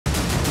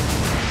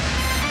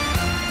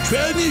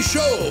ჩვენი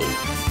შოუ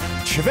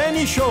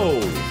ჩვენი შოუ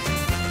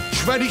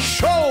ჩვენი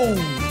შოუ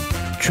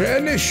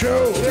ჩვენი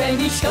შოუ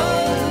ჩვენი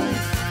შოუ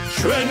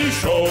ჩვენი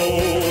შოუ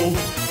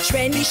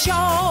ჩვენი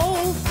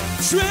შოუ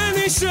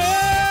ჩვენი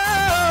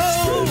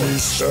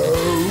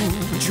შოუ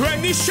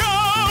ჩვენი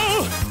შოუ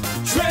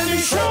ჩვენი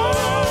შოუ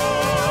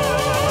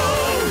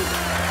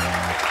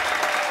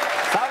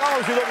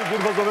საღამოშილობის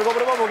გულხოსო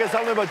მეგობრებო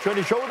მოგესალმება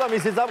ჩვენი შოუ და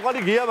მისი წამყვანი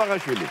გია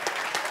ბაღაშვილი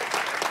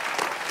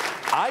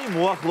აი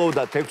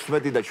მოახლოვდა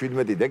 16 და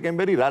 17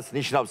 დეკემბერი რაც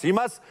ნიშნავს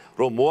იმას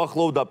რომ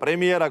მოახლოვდა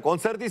პრემიერა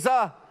კონცერტისა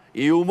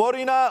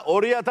იუმორინა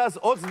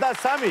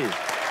 2023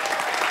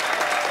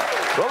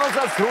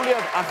 რომელსაც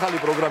სრულიად ახალი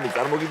პროგრამი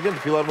წარმოგიდგენთ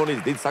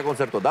ფილარმონიის დიდ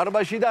საკონცერტო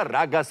დარბაზში და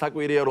რა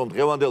გასაკვირია რომ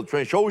დღევანდელ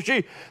ჩვენ შოუში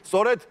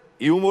სწორედ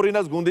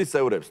იუმორინას გუნდის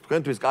წევრებს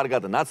თქვენთვის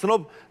კარგად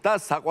ნაცნობ და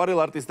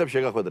საყვარელ არტისტებს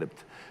შეგახვედრებთ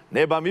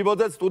ნება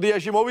მიბოძეთ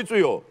სტუდიაში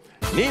მოვიწვიო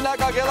ნინა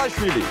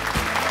კაგელაშვილი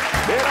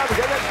მერაბ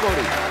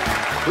გელეცკორი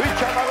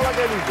ვიჩა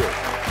მაღლაგელიძე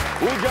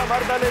უჯა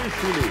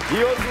მარდალეიშვილი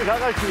გიორგი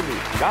ღაღაშვილი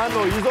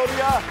განო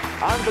იზორია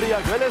ანდრია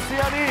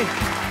გველესიანი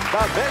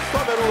და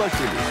ბესტო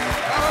ბერულაშვილი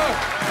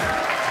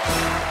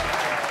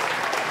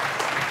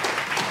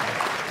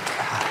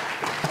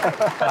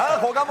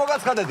ხო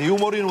გამოგაცხადეთ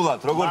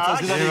იუმორინულად როგორც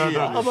წესიდანია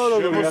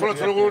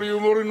შემოსვლაც როგორი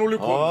იუმორინული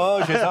ხო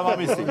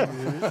შესაბამისი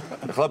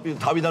ხლა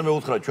თავიდან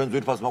მეუთხრა ჩვენ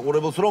ძვირფას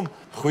მაყურებელს რომ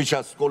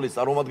ხვიჩას სკოლის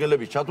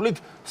წარმომადგენლების ჩათვლით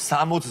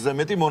 60-ზე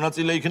მეტი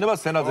მონაწილე იქნება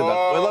სცენაზე და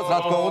ყველას რა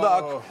თქმა უნდა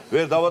აქ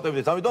ვერ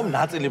დავატებდით ამიტომ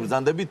ნაწილი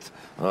ბრძანდებით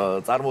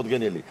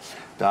წარმოდგენელი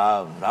და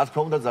რა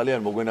თქმა უნდა ძალიან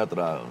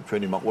მოგვენატრა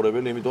ჩვენი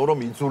მაყურებელი იმიტომ რომ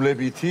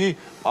იძულებითი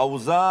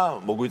პაუზა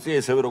მოგვიწია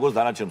ესევე როგორც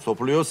დანარჩენ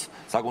მსოფლიოს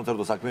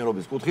საკონცერტო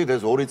საქმიანობის კუთხით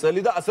ეს 2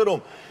 წელი და ასე რომ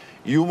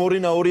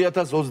იუმორინა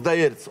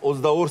 2021,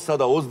 22-სა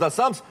და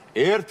 23-ს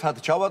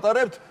ერთად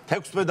ჩავატარებთ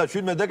 16 და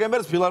 17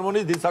 დეკემბერს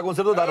ფილარმონიის დიდ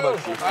საკონცერტო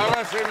დარბაზში.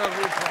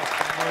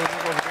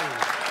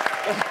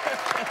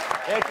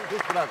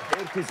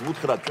 ერთის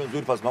ვუთხრათ ჩვენ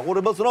ძვირფას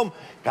მაყურებელს რომ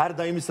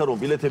გარდა იმისა რომ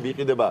ბილეთები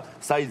იყიდება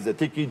საიტზე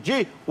TicketG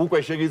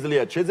უკვე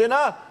შეგიძლიათ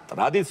შეძენა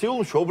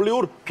ტრადიციულ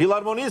მშობლიურ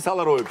ფილარმონიის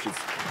სალაროებშიც.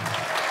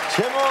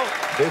 ჩემო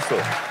დესო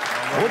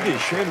მოდი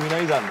შენ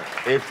ვინაიდან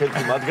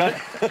ერთ-ერთი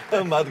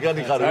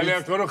მათგანი ხარ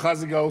ძალიან თქო რომ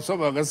ხაზი გაუსვა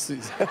მაგას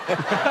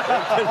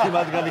ერთ-ერთი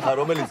მათგანი ხარ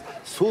რომელიც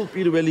სულ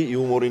პირველი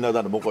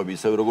იუმორინადან მოყვები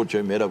ისევე როგორც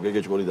ჩემი მერაბ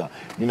გეგეჭკორი და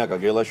ნინა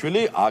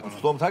კაგელაშვილი აქ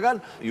ვსწრომთაგან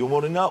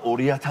იუმორინა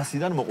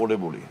 2000-დან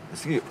მოყოლებული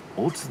ესე იგი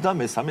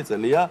 23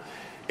 წელია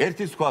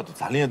ერთის თქვა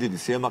ძალიან დიდი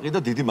სიამაყი და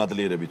დიდი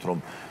მადლიერებით რომ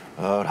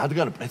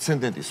რადგან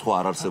პრეცედენტი სხვა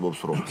არ არსებობს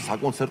რომ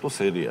საკონცერტო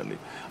სერიალი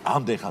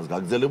ამდენ ხანს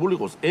გაგრძელებული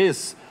იყოს ეს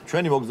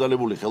ჩვენი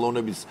მოგზაურებული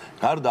ხელოვნების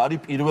გარდა არის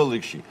პირველ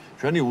რიგში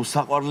ჩვენი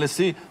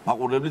უსაყვარლესი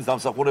მაყურებლის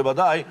დამსახურება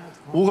და აი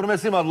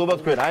უღრმესი მადლობა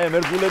თქვენ აი ამ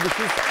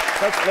ერთგულებისთვის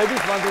და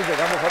წლების მანძილზე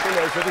გამოხატული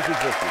ესეთი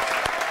სიცოცხლის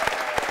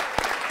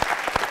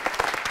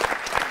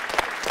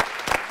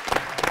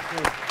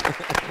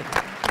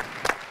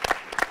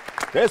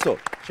ესო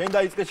შენ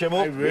დაიწყე ჩემო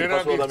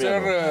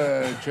ვერაგიწერ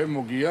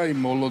ჩემო გია იმ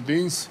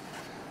მოლოდინს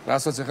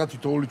რასაც ახლა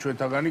თითოეული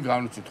ჩვენთაგანი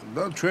განვიცით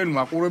და ჩვენ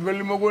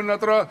მაყურებელი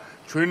მოგვენატრა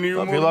ჩვენი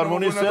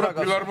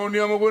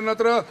ფილარმონია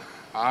მოგვენატრა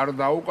არ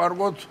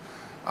დაუყარგოთ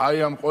აი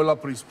ამ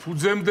ყველაფრის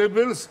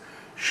ფუძემდებელს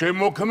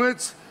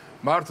შემოქმედს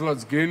მართლაც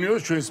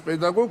გენიოს ჩვენს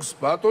პედაგოგს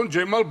ბატონ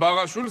ჯემალ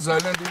ბაღაშვილს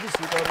ძალიან დიდი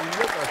სიყვარული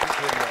და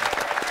წასწრება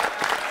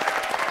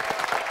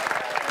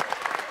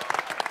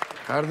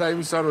გარდა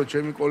იმისა რომ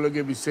ჩემი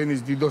კოლეგები სცენის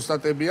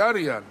დიდოსტატები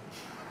არიან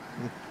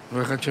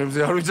ხა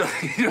ჩემზე არ ვიცი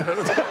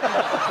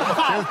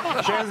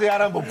შენზე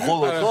არ ამბობ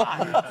ხოლოს ხო?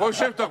 ხო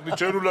შევთანხმდი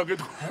ჩვენ უნდა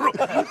გეტყვი რომ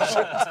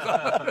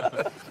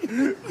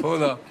ხო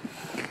და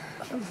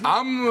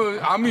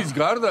ამის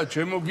გარდა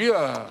ჩემო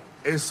გია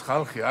ეს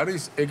ხალხი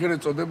არის ეგრეთ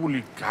წოდებული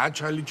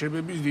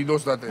გაჩალიჩებების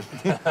დიდოსტატები.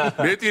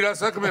 მეტი რა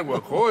საქმე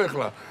გვაქვს ხო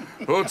ეხლა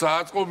როცა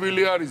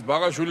აწყობილი არის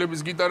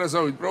ბაღაშვილების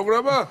გიტარასავით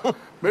პროგრამა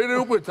მე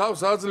უკვე თავს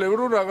აძლევ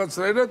რომ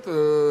რაღაცნაირად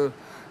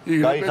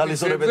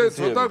ირეპეტიციებზე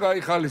ცოტა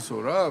გაიხალისო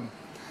რა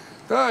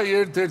და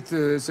ერთ-ერთ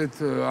ესეთ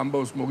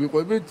ამბავს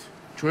მოგიყვებით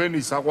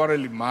ჩვენი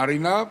საყვარელი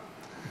მარინა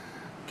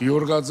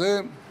გიორგაძე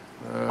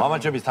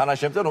მამაჩემის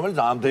თანაშემწე რომელიც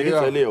ამდენი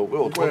წელია უკვე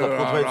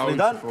 95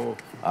 წლიდან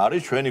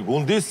არის ჩვენი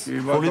გუნდის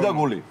გული და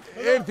გული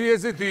ერთი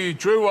ესეთი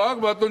ჩვევა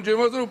აქვს ბატონ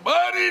ჯემალს რომ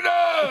მარინა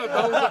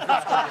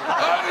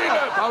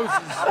მარინა თავის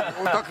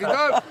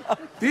ოთახიდან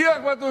დიახ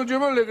ბატონ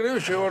ჯემალ ეგრევე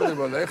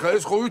შევარდება და ეხლა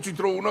ეს ხო ვიცით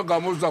რომ უნდა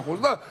გამოსძახოს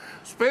და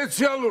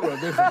სპეციალურად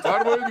ეხლა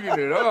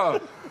წარმოედგინე რა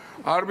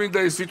არ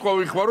მინდა ის სიტყვა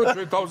ვიხმარო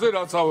ჩვენ თავზე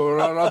რაც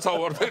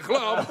ავართ ეხლა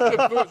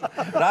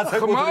რაც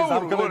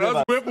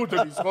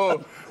მეკუთვნის ხო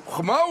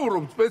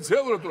ხმაურობ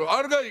სპეციალურად რომ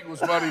არ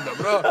გაიგოს მარინამ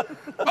რა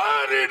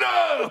მარინა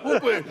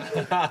უკვე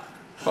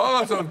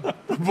რაღაცა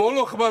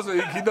ბოლო ხმაზე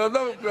იქიდა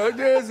და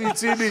ეს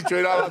იცინი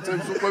ჩვენ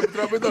რაღაცებს უყვებით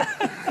რამე და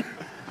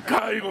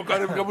გაიგო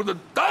კარები გამოდა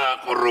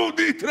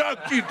დაყრუდით რა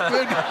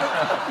კითხვენი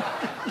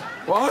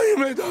ვაი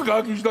მე და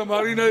გაგიჟდა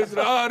მარინა ეს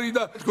რა არის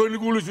და თქვენი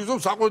გულისთვის რომ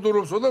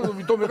საყვედურობსო და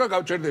ვითომ ეხა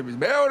გავჩერდებით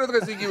მეორე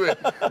დღეს იგივე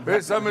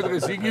მესამე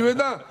დღეს იგივე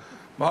და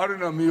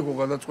მარინა მიიღო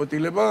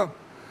გადაწყვეტილება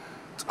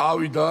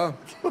წავიდა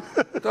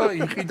და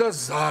იყიდა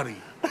ზარი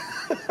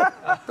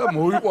და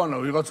მოიყვანა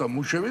ვიღაცა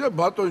მუშები და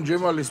ბატონ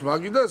ჯემალის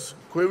მაგიდას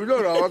ქვევი და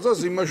რაღაცას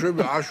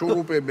იმაშვები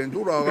აშურუპებენ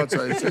თუ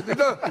რაღაცა ესეთი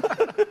და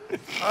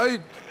აი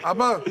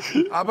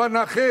აბა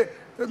ნახე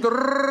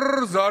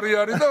ზარი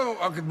არის და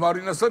აქეთ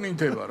მარინასთან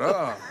ინთება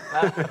რა.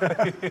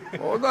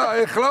 ო და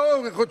ეხლა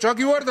ხო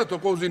ჩაგივარდათო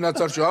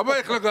კოზინაცარში. აბა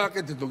ეხლა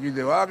გააკეთეთო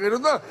კიდევ აგერო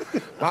და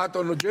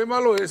ბატონო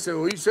ჯემალო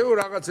ესეო ისეო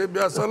რაღაცები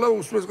ასალა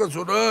უსმეს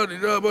კაცო რა არის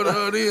რა აბა რა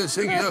არის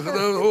ესე იგი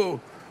ახლა ხო.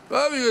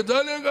 ავიღე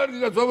ძალიან კარგი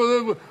კაცო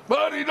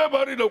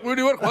მარინა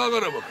ყვირი ვარ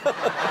ხაღარა მაქვს.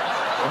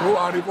 რო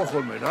არ იყო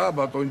ხოლმე რა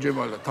ბატონ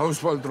ჯემალა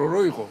თავისუფალ დრო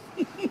რო იყო.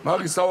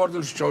 მაგის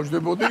სავარძელში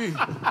ჩავჯდებოდი.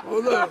 ო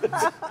და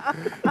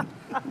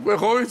მე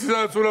ხო ვიცი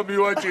რაც უნდა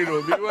მივაჭირო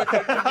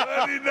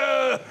მარინა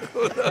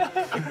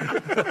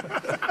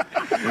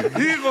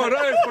იყო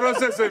რა ეს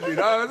პროცესები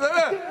რა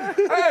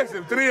ეს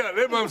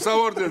ტრიალე მამ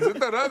სავარძელზე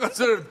და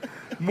რაღაცა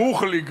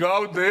მუხლი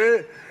გავდე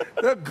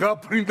და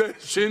გაფრინდა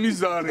შენი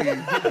ზარი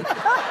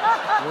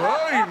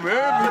ვაი მე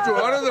ბიჭო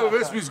არა და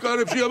ვესმის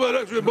კარებში აბა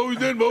რა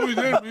მოვიდნენ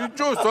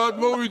ბიჭო სად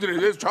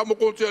მოვიდნენ ეს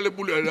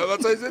ჩამოყოლწიალებული არის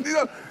რაღაცა ესეთი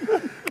და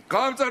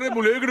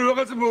გამწარებული ეგრე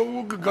რაღაცა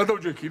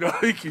გადავჯექი რა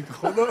იქით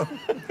ხო და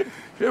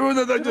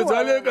შემოდა დაჭა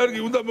ძალიან კარგი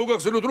უნდა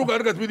მოგახსენოთ რომ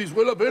კარგად მიდის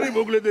ყველაფერი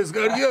მოკლედ ეს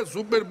კარგია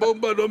სუპერ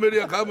ბომბა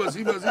ნომერია ხამას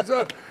იმას ისა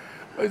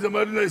აი და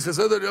მარინა ის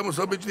სად არის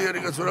ამოსაბეჭდიარი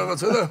კაცო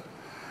რაღაცა და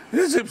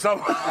ესებს ამ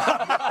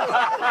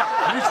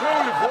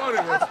მიშოული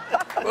ხوارება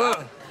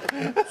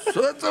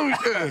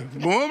საწავიკე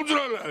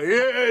მომძრალა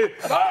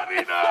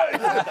მარინა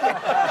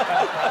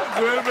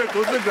გვერდზე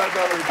თუზე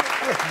გადავიდა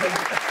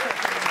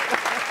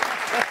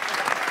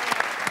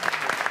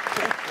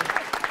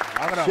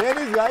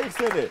შენი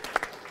გაიხსენე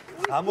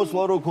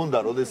ამოსვლა რო ქონდა,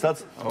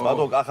 როდესაც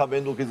ბატონ კახა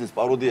ბენდუკიძის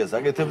პაროდიას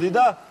აკეთებდი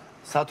და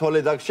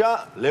სათვალე დაგშა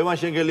ლევან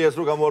შენგელიას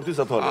რო გამოვარდი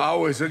სათვალე.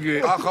 აუ ესე იგი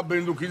კახა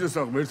ბენდუკიძეს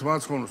აღ ერთ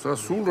მაცხონოს რა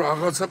სულ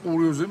რაღაცა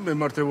კურიოზები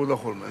მემართებოდა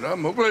ხოლმე რა.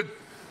 მოკლედ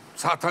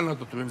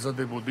სათანადოდ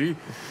ვემზადებოდი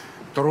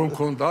დრო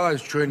მქონდა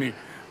ეს ჩვენი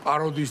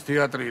პაროდიის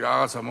თეატრი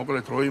რაღაცა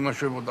მოკლედ რო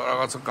იმაშვებოდა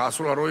რაღაცა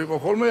გასვლა რო იყო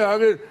ხოლმე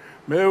აგერ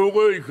მე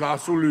უკვე იქ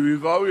გასული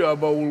ვიყავი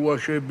აბა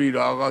ულვაშები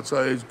რაღაცა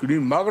ეს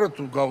გრიმ მაგრამ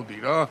თუ გავდი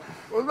რა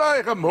და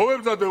ეხა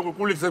მოვემზადე უკვე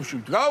კულისებში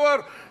ვდგავარ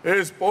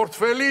ეს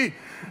პორტფელი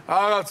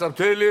რაღაცა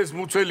მთელი ეს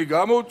მუცელი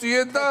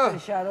გამოვწიეთ და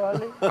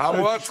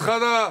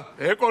გამოაცხადა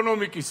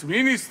ეკონომიკის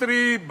მინისტრი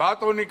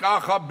ბატონი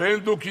კახა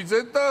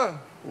ბენდუკიძე და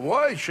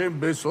ვაი შენ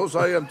ბესოს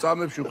აი ამ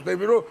წამებში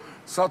ხვდები რომ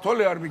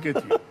სათვალე არ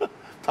მიკეთია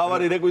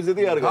თავარი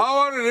რეკვიზიტი არ გაქვს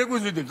თავარი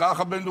რეკვიზიტი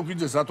კახა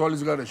ბენდუკიძე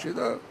სათვალის გარეშე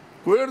და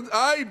გვერდ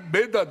აი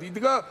ბედად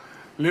იდგა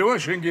ლევან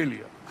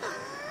შენგელია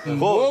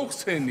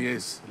მოვხსენი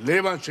ეს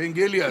ლევან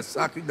შენგელიას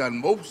სახიდან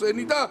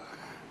მოვხსენი და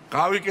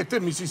გავიკეთე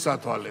მისი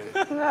სათვალე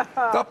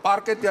და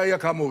პარკეტი აი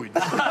აქ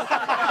ამოვიდა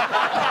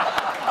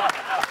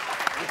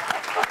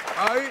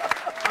აი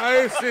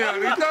ესე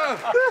არის და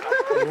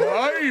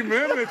ვაი მე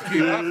მეთქი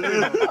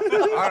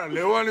არა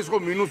ლევანის ხო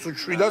მინუს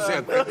 700-ია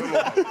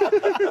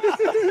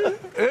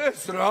ეს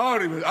რა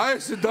არის აი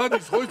ეს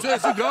დადის ხო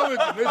ესე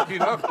გავედი მეთქი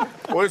რა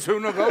ხო ესე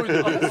უნდა გავიდე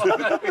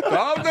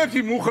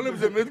დავდექი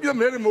მუხლებზე მეთქი და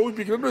მე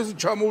მოვიფიქრე რომ ეს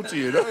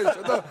ჩამოვწიე რა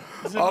ესა და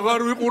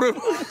აღარ ვიყურებ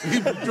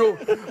ბიჭო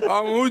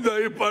ამოვიდა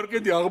ეს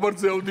პარკეტი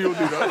აღბარზე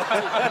ავდიოდი რა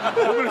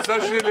როგორ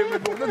საშინელები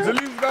მოხდა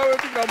ძლივს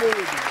გავედი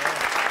გამოვედი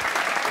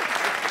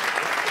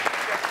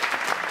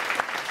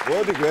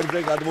მოდი გვერდზე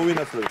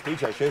გადმოვინაცვლებ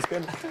ხიჩა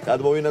შენსკენ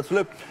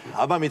გადმოვინაცვლებ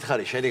აბა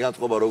მითხარი შენი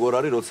განწყობა როგორ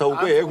არის როცა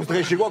უკვე 6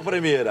 დღეში გვაქვს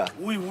პრემიერა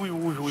უი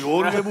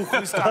ორივე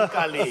მუხლის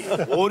კანკალი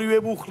ორივე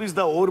მუხლის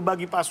და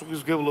ორმაგი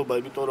პასუხისმგებლობა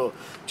იმიტომ რომ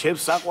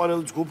ჩემს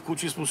საყვარელ ჯგუფ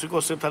ქუჩის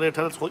მუსიკოსებთან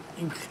ერთადაც ხო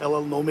იმ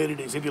ხელალ ნომერი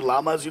და ისეთი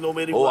ლამაზი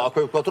ნომერი ო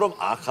აქვე ვთქვათ რომ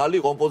ახალი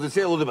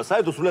კომპოზიცია ელოდება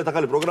საერთოდ სრულიად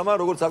ახალი პროგრამაა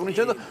როგორც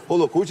აღნიშნეთ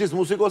ხოლო ქუჩის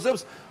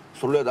მუსიკოსებს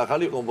სრულიად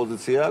ახალი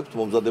კომპოზიცია აქვს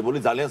მომზადებული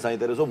ძალიან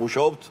საინტერესო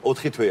მუშაობთ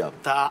 4 თვეა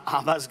და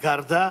ამას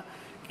გარდა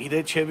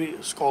კიდე ჩემი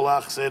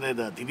სკოლა ახსენე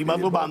და დიდი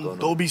მადლობა ამ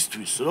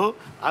დობისთვის რომ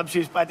ამ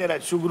შეს პატარა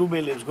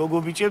შუგრუმელებს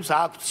გოგობიჭებს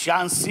აქვს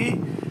შანსი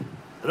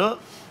რომ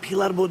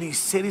ფილარმონიის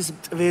სცენის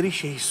მტვერი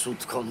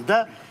შეისუთქონ და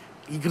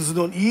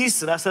იგრძნონ ის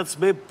რასაც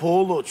მე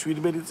ბოლო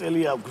 17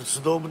 წელია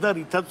გრძნობ და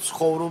რითაც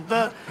ცხოვრობ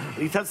და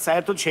რითაც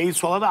საერთოდ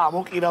შეიცვალა და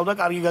ამოყირავდა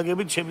კარგი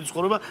გაგებით ჩემი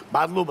ცხოვრება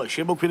მადლობა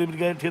შემოქმედებით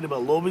გაერთიანება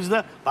ლომის და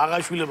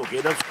ბაღაშვილებო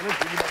გენაცვლებ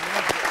დიდი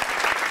მადლობა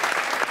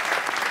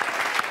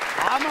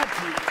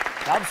ამათი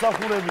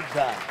დამსახურებით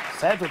და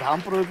საერთოდ ამ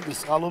პროექტის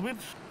წყალობით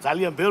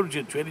ძალიან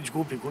ბევრჯერ ჩვენი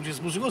ჯგუფი ქუჩის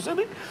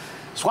მუსიკოსები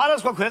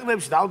სხვადასხვა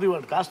ქვეყნებში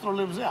დავდივართ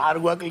გასტროლებზე არ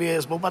გვაკლია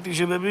ეს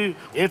მოპატიჟებები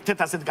ერთ-ერთ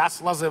ასეთ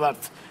გასვლაზე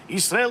ვართ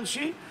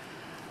ისრაელში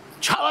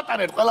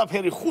ჩავატარეთ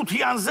ყველაფერი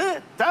ხუთიანზე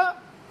და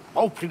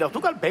მოვფრინავთ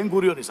უკან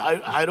ბენ-გურიონის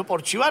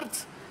აეროპორტში ვართ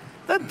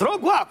და დრო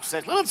გვაქვს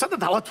ეხლა სადა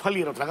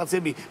დავათვალიეროთ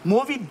რაღაცები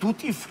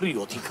მოვიდუტი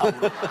ფრიოთ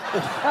იქაურო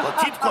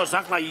თითქოს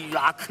ახლა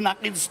აქ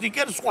ნაყიდ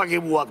სნიკერს სხვა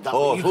გემოაგდა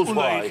იქ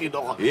უნდა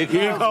იყიდო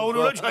იქაურო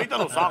და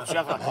ჩაიტანო სახში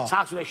ახლა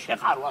სახში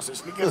შეყარო ასე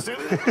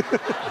სნიკერსები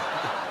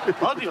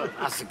მოდიო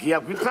ასე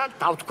გიაგვიქრა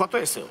დავთქვათო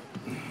ესეო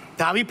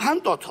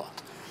დავიფანტოთო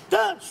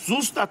და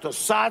ზუსტათო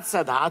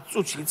საათსა და 10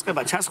 წუთში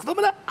იწყება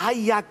ჩასხდომა და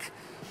აი აქ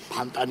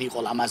ფანტანი იყო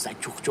ლამაზა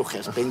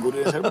ჩუხჩუხეს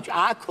ბენ-გურიონის აეროპორტში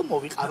აქ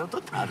მოვიყაროთო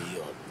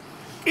თავიო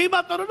კი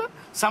ბატონო და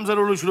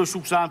სამზარეულოში რო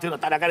შუქს აანთელა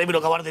ტარაკარები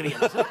რო გავარდებიან.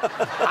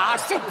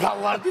 ასე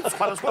გავარდით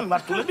სხვადასხვა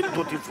მიმართულებით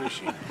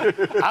დოთიფრიში.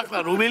 ახლა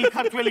რომელი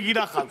ქართველი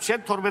გინახავთ? შენ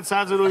 12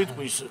 საათზე რო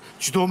იტყვის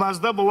ჯდომას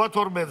და მოვა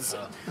 12-ზე.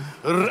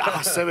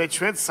 ასევე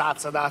ჩვენ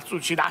საათსა და 10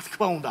 წუთში რა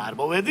თქმა უნდა არ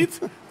მოვედით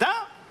და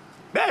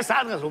მე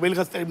სადღაც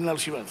რომელიღაც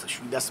ტერმინალში ვარ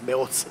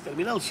 720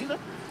 ტერმინალში და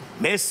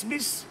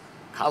მესმის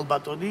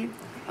ქალბატონი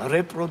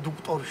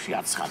რეპროდუქტორში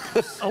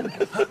აცხადებს.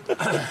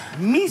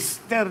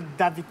 მისტერ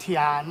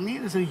დავითიანი,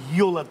 ესე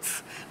იოლად,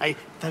 აი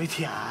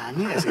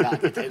დავითიანი, ესე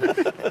გააკეთა.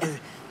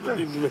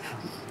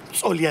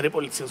 სოლიარე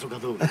პოლიციას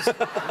უგადოურებს.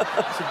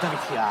 ესე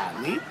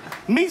დავითიანი,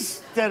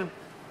 მისტერ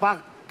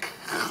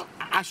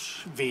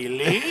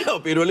აშვილი.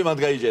 პირველი მათ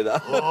გაიჭედა.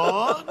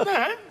 და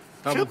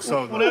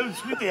დამოხსოვდა.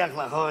 მე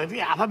ახლა ხო,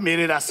 აბა მე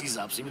რას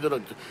იზამს, იმიტომ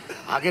რომ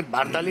აგერ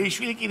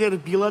ბარდალეიშვილი კიდე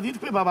ბილად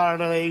ითქვა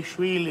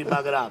ბარდალეიშვილი,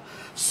 მაგრამ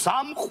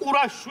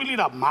სამყურაშვილი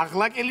რა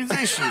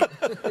მაღლაკელიძეში.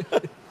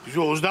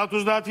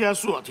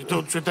 30-30-100-ა,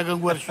 თვითონ ჩვენთაგან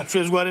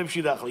ჩვენს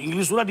გვარებში და ახლა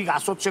ინგლისურად იქ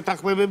 100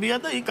 შეთანხმებებია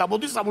და იქ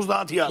გამოდის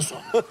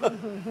 70-100.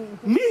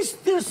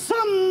 მისტერ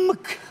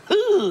სამკ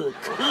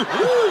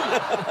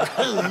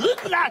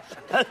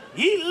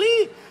ილი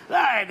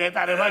აი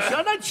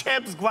ნეტარებაშია და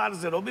ჩემს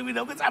გვარზე რომ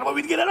მივიდა უკვე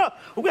წარმოვიდგინე რომ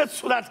უკვე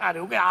ცუდად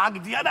არის უკვე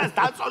აგდია და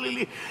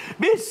დაწოლილი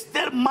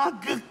მისტერ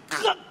მაგ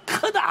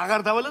და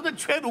აღარ დავალა და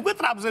ჩვენ უკვე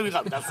ტრამზე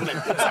ვიღავ დასულეთ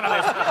სანამ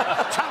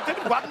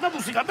ჩავთები გვარდა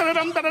მუსიკა და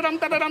რამ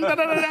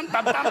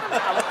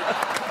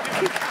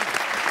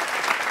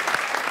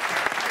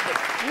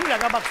ირა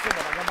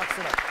გაბახსება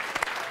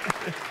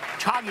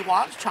ჩაგი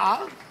ვარ ჩა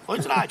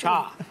ხოიც რა ჩა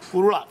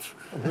გურულად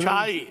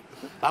ჩაი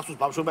ასუს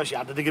ბავშვობაში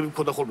ადდეგები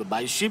მქონდა ხოლმე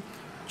მაისში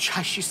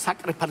ჩაში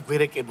საკრეფად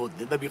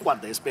გვერეკებოდნენ და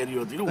მიყვარდა ეს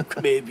პერიოდი რომ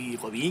უქმეები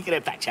იყო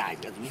ვიკრებდა ჩაი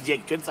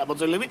ვიჯექ ჩვენ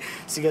სამოძელები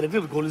სიგარეტი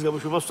რგოლის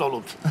გამოშვებას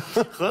ვსწავლობთ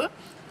ხო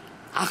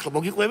ახლა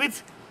მოგიყვებით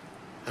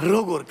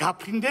როგორ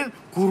გაფრინდნენ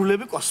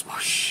გურულები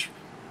კოსმოსში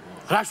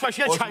რა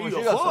შვაშია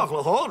ჩაიო ხო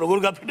ახლა ხო როგორ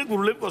გაფრინდნენ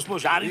გურულები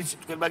კოსმოსში არის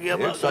თქვენ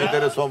მაგიაბა ეს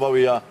საინტერესო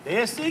ამბავია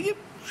ეს იგი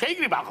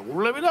შეიძლება ახლა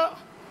გურულები და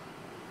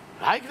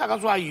აი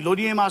კაცო აი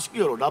ილონიემ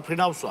ასკიო რომ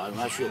დაფრინავსო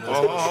მაშინ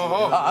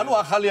ანუ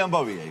ახალი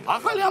ამბავია იქ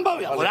ახალი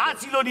ამბავია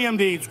რაც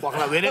ილონიემდე იწყო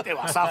ახლა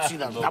ვერეტევა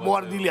საფშიდან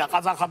გამوارდილია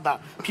ყაზახად და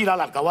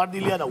ფირალად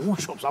გავარდილია და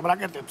უშობს ამ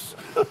რაკეტებს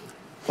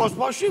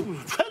კოსმოსში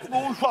ჩვენ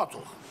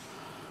მოუშვათო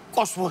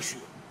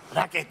კოსმოსში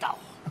რაკეტაო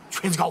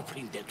ჩვენს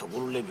გავფრინდეთო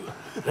გურულები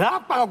რა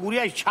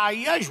პაგურია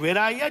ჩაია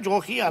ჟვერაია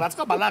ჯოხია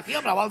რაცა ბალახია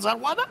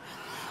მრავალზარღვა და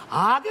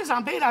აგეს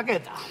ამფერი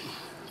რაკეტა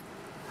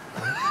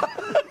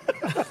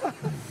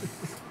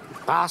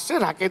ასე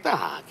რაკეტა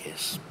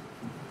ააგეს.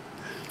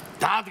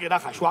 დაადგენ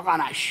ახლა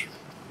შვაყანაში.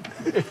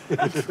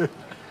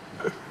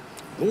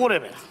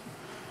 უღურებენ.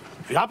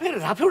 რაფერ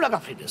უნდა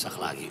გაფრინდეს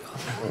ახლა აგიო.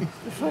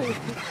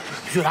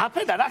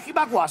 რაფერ და რახი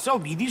მაგო ასეო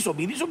მიდისო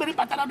მე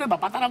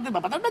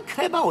პატარავდება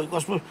ქრებაო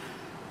იქოს.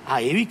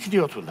 აი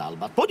ევიქნიოთ უნდა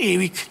ალბათ. მოდი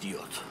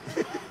ევიქნიოთ.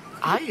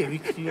 აი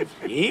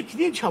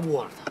ევიქნიოთ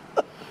ჩამოვარდა.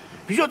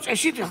 ბიჭო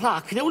წესით ახლა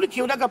აკნეული კი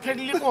უნდა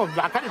გაფრენილი იყო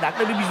აქ არის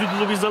ნაკნები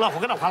ბიზნესის ზოლა ხო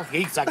განა ხალხი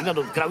ეიქს აქედან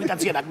რომ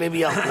გრავიტაცია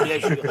ნაკნებია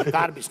გურიაში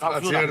გარბის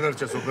ხალხი არ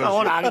დარჩეს უფრო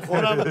ხო არის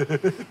ხორა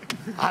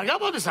არ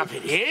გამოდის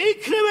აფერი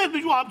ეიქნებენ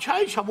ბიჭო ამ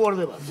ჩაი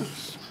ჩამოვარდება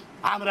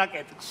ამ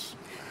რაკეტას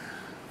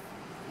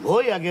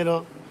მოიაგერო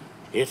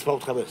ეს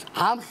მოხდება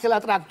ამ ხელა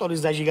ტრაქტორის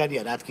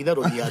დაჟიგანია რა თქიდა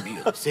რომ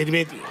იაგიო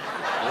სერვეტია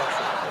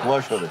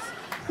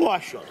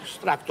მოაშორეს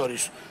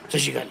ტრაქტორის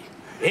დაჟიგანი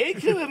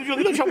ეიქნებენ ბიჭო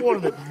კიდე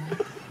ჩამოვარდება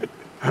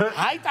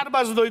აი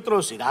ტარბაზდოი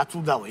ტროსი რა თუ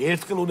დავ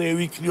ერთხელ უნდა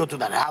ევიქნიოთ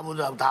და რა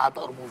უნდა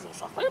დაატორმოზოს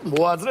ახლა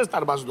მოაძრეს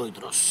ტარბაზდოი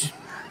ტროსი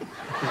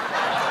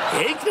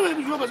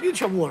ეიქნები ჯობას კი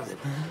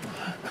ჩამოვარდება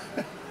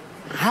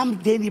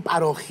ამდენი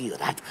პაროხიო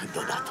რა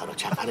თქინდოდა თორე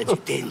ჩაყარეთი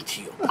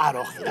დენტიო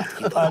პაროხი რა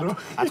თქინდოდა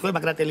ათქო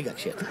მაგრატელი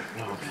გაქშიათ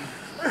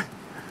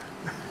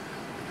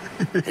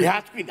რა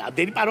თქინდა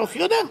ამდენი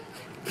პაროხიო და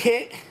ქე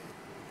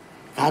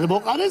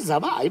გადმოყარეს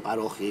ზამა აი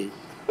პაროხი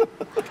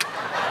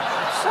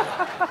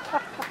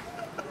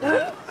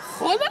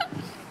ხოდა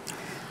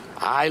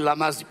აი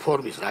ლამაზი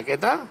ფორმის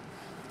რაკეტა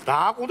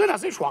დააყუდენ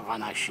ასე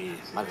შვაყანაში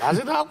მაგრამ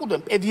ასე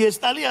დააყუდენ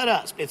პედიესტალი არა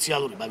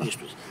სპეციალური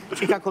მაგისთვის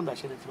ჭიქა ქონდა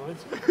შენეთ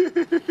მომეც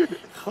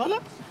ხოდა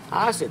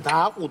ასე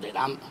დააყუდენ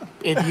ამ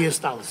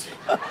პედიესტალზე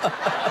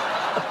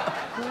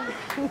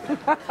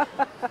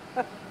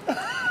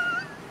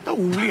და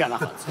ულიან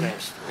ახლა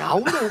წრეს რა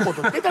უნდა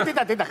უყოდო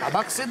დედა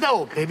გაბახსედაო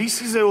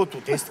ბებისიზეო თუ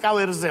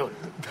დესტკავერზეო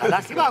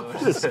გადახი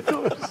მაქვს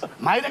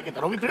მაირაკეტა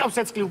რომ ვიფრინავს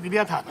ცეცხლი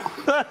უკიდია თან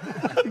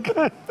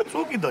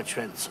წუკიდო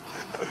ჩვენც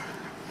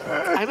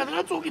აი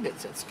მაგრამ წუკიდეთ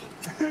ცეცხლი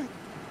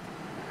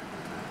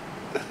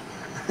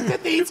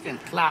დედა იწყენ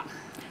კლა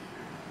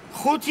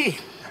 5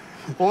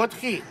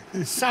 4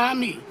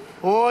 3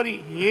 2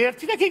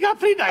 1 და კი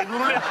გაფრინდა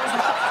იგურული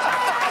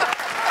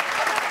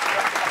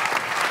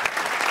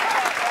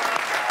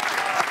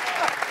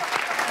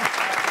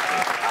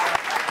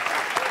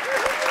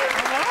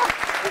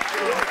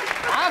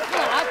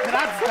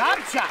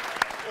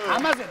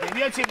ამაზე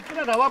დევიაჩები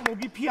და რა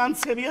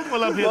მოგიფიანცებია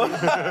ყველაფერი.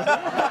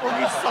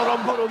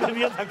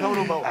 მოგისწორომბორობებია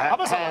თაკავრობაო.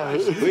 აბა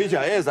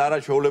ვიჯა ეს არა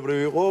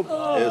ჩაოლებრივი იყო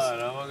ეს.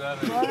 რა მაგარი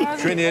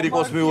ჩვენი ერი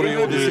კოსმიური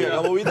ოდისეა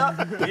გამოვიდა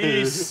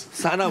ის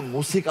სანამ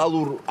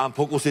მუსიკალურ ამ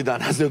ფოკუსიდან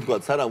ასე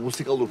ვთქვათ სანამ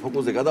მუსიკალურ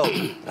ფოკუსზე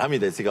გადავიდა რა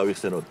მინდა იცი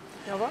გავიხსენოთ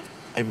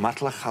აი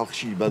მართლა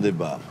ხალხში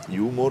იბადება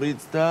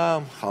იუმორიც და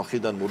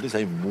ხალხიდან მოდის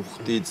აი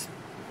მუხტიც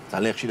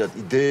ძალიან ხშირად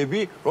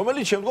იდეები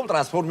რომელიც შემდგომ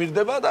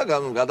ტრანსფორმირდება და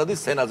გადადის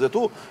სცენაზე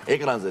თუ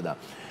ეკრანზე და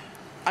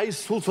აი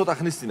სულ ცოტა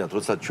ხნის წინათ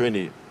როცა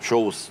ჩვენი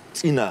შოუს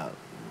წინა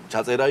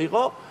ჩაწერა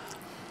იყო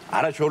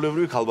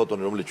არაჩვეულებრივი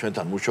ქალბატონი რომელიც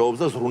ჩვენთან მუშაობს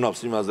და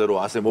ზრუნავს იმაზე რომ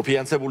ასე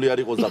მოფიანცებული არ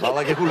იყოს და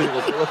ბალაგებული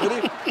იყოს ყველაფერი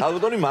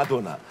ქალბატონი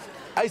მადონა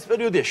აი ეს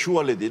პერიოდია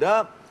შუალედი რა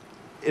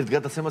ერთ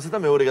გადაცემასა და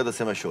მეორე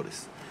გადაცემას შორის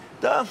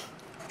და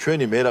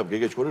ჩვენი მერაბ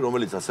გეგეჭკორი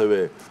რომელიც ასევე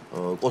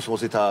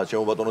კოსმოსითაა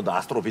ჩემო ბატონო და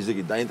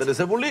ასტროფიზიკით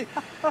დაინტერესებული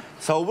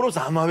საუბრობს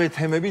ამავე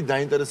თემებით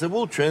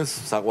დაინტერესებულ ჩვენს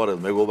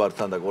საყვარელ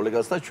მეგობართან და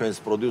კოლეგასთან ჩვენს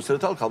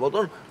პროდიუსერთან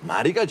ქალბატონ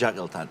მარიკა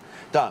ჯაყელთან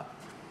და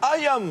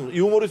აი ამ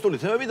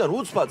იუმორისტული თემებიდან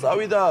უცბად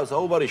წავიდა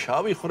საუბარი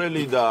შავი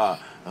ხვრელი და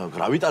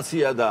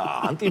გრავიტაცია და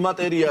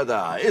ანტიმატერია და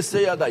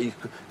ესეა და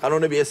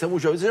კანონები ესე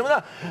მუშაობს და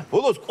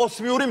ბოლოს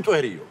კოსმიური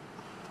მტვერიო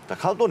და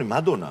ქალბატონი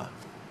მადონა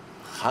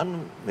ხან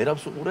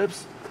მერაბს უყურებს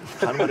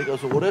ხან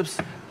მარიკას უყურებს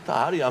და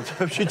არის ამ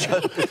თემებში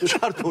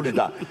ჩართული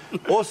და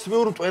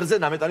კოსმიურ მტვერზე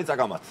ნამეტანი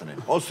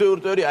წაგამართნენ კოსმიურ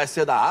მტვერი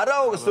ასეა და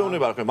არაო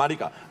გასეუნება რა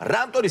მარიკა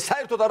რა მტვერი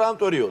საერთოდ არა ამ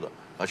მტვერიო და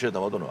გაშერდა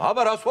მადონა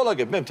აბა რას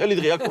ვალაგებ მე მთელი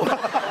დღე აქ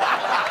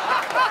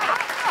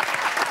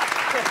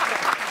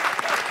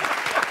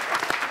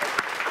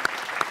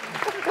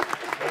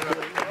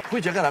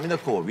ხუჭა რა მინდა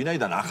თქვა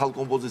ვინაიდან ახალ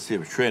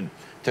კომპოზიციებს ჩვენ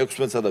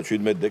 16-სა და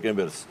 17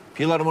 დეკემბერს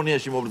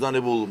ფილარმონიაში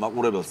მობრძანებულ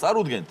მაყურებელს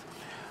წარუდგენთ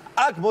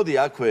აქ მოდი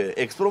აქვე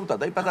ექსპრომტა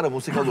და პატარა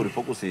მუსიკალური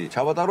ფოკუსი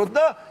ჩავატაროთ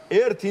და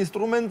ერთ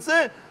ინსტრუმენტზე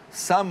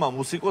სამმა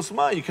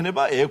მუსიკოსმა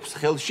იქნება 6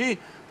 ხელში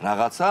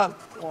რაღაცა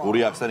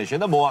გური ახსენიშენ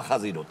და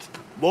მოახაზინოთ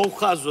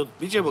მოხაზოთ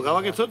ბიჭებო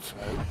გავაკეთოთ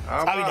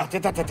წავიდა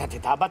თეთრ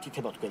აბათ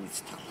ითება თქვენიც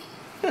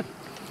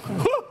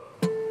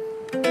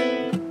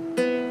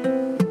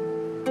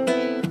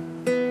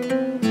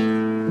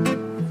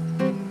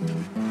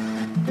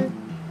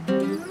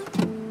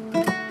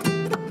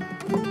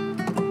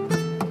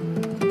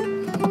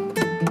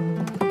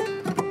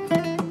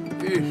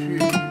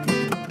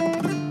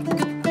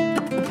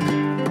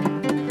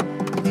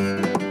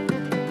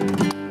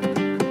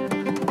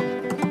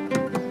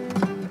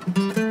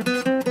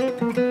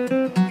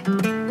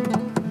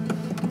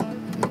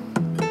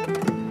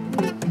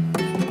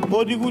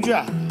მოდი გუჯა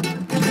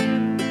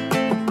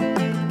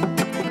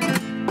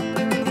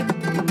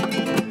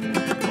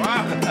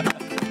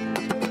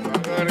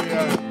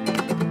მაგარია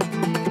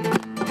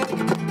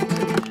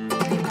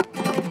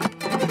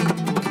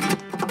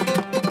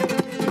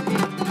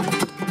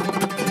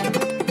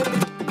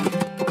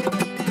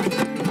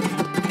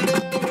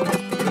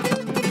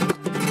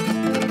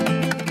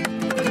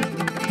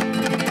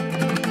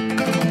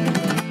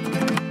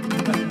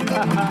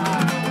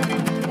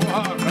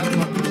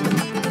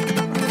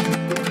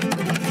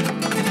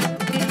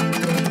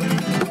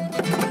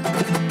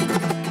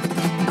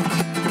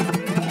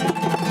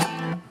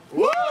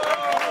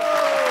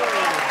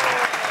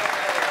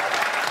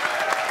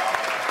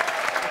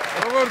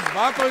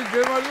მატოი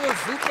გემალია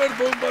სუპერ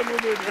ბომბა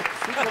ნომერი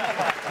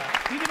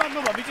დიდი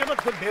მადლობა ბიჭებო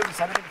თქვენ ბევრი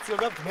სარეპეტიციო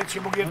გაქვთ მე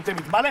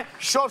შემოგიერთებით მალე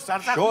შორს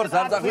არ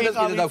დახვიდეთ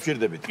კიდე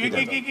დავშვირდებით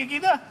კი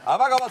და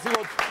აბა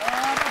გავაცილოთ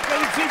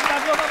ფელიცით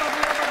მადლობა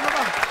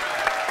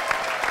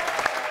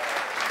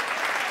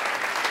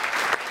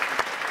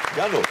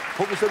განო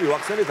ფოკუსები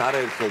ვახსენეთ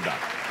არაერთხელ და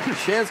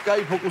შენს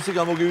კაი ფოკუსი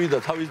გამოგივიდა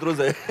თავის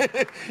დროზე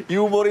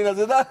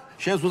იუმორინაზე და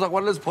შენს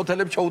უსაყვარლეს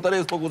ფოთელებს ჩაუტარე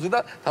ეს ფოკუსი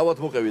და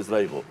თავად მოყევის რა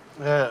იყო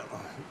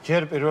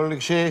ჯერ პირველ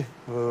რიგში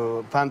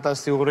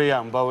ფანტასტიკური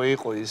ამბავი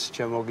იყო ის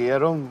ჩემოგია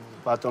რომ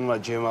ბატონმა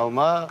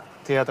ჯემალმა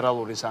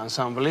თეატრალური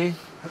ანსამბლი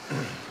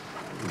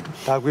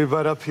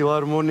დაგვიბარა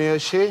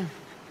ფილარმონიაში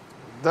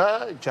და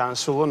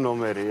ჯანსულო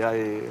ნომერი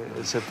აი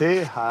ესეთი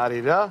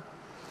არის რა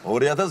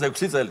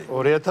 2006 წელი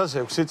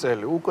 2006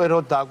 წელი უკვე რო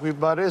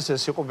დაგვიბარეს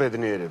ეს იყო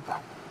ბედნიერება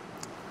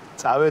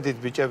წავედით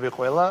ბიჭები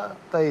ყველა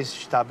და ის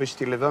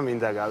შტაბიშტილება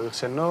მინდა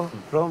გავიხსენო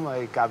რომ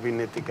აი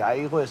კაბინეტი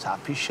გაიღო ეს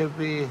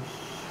აფიშები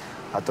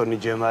ბატონი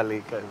ჯემალი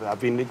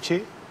კაბინეტში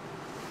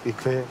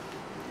იქვე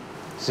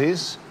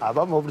ზის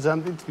აბა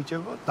მობრძანდით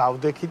ბიჭებო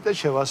დავდექით და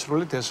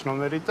შევასრულით ეს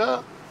ნომერი და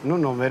ნუ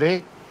ნომერი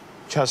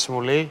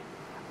ჩასმული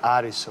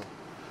არისო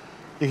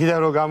იქიდან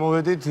რომ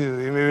გამოვედით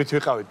იმივით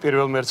ვიყავით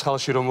პირველ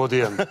მერცხალში რომ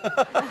მოდიან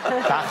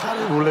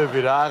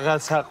დახარულები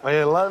რაღაცა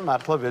ყველა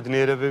მართლა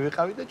ბედნიერები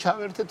ვიყავით და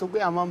ჩავერთეთ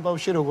უკვე ამ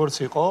ამბავში როგორც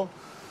იყო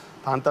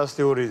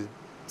ფანტასტიკური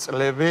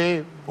წლები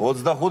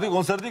 25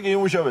 კონცერტი კი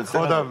იმუშავეთ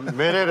ხო და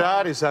მე რა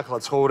არის ახლა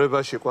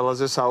ცხოვრებაში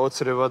ყველაზე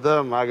საოცრება და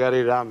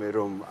მაგარი რამე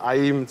რომ აი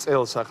იმ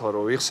წელს ახლა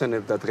რომ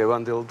ვიხსენებ და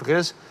დღევანდელ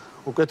დღეს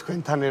უკვე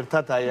თქვენთან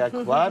ერთად აი აქ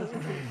ვარ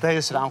და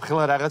ეს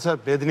რამხელა რაღაცა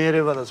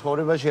ბედნიერება და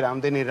ცხოვრებაში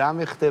რამდენი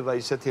რამე ხდება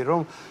ისეთი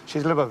რომ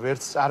შეიძლება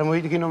ვერც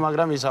წარმოიდგინო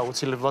მაგრამ ის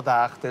აუცილებლად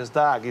აახდეს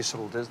და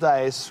აგისრულდეს და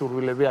ეს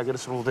სურვილები აგერ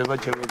სრულდება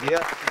ჩემებია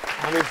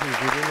ამის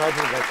დიდი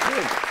მადლობა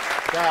თქვენ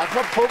და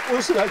ახლა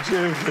ფოკუს რა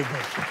შეიძლება.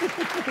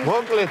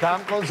 მოკლედ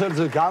ამ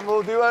კონცერტზე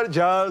გამოვდივარ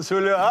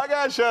ჯანსული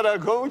აგაშარა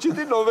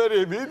კოუჩიტი ნომერი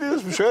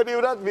მიდის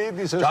მშვენივრად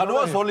მიდის ეს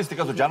ჯანოა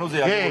სოლისტიკასო ჯანოზე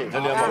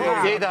აგებული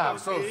კი და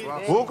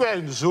უკვე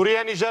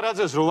ზურიანი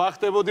ჟარაძეს რო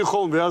ვახტებოდი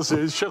ხოლმე ასე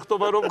ეს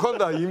შეხტობა რომ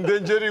მქონდა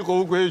იმდენჯერ იყო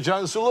უკვე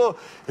ჯანსულო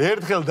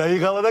ერთხელ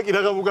დაიღალა და კი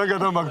რაღაც უკან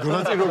გადამაგდო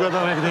რა წინ რო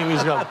გადამეგდე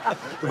იმის გამო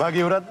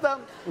მაგივრად და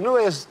ნუ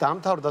ეს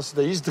დამთავრდა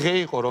და ის დღე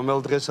იყო რომელ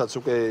დღესაც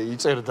უკვე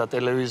იწერდა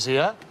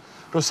ტელევიზია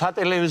რომ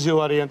სატელევიზიო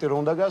ვარიანტი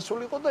რომ უნდა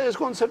გასულიყო და ეს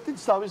კონცერტიც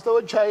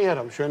თავისთავად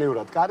ჩაიარა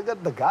მშვენივრად კარგად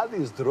და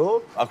გადის დრო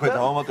აქვე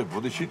დავამატებ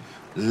ბოდიში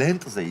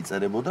ლენტზე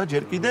იწერებოდა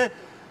ჯერ კიდე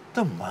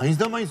და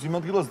მაინც იმ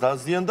ადგილას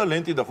დაზიან და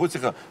ლენტი და ხო იცი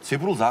ხა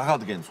ციფრულს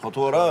აღადგენს ხო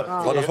თუ არა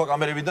სხვადასხვა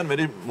კამერებიდან მე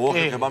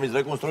მოახერხებ ამის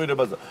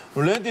რეკონსტრუირებას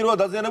ნუ ლენტი როა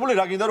დაზიანებული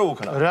რა გინდა რომ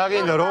უქნა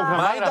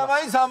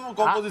მაინც ამ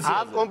კომპოზიციას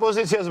ამ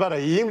კომპოზიციას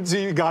მაგრამ იმ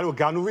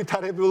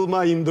განუვითარებულმა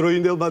იმ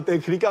დროინდელმა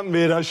ტექნიკამ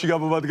მე რაში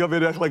გამომადგა მე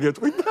ახლა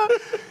გეტყვით და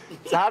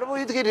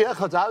წარმოიდგინე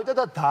ახლა წავიდა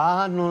და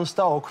დაანონს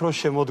და ოქროს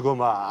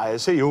შემოდგომა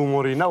ესე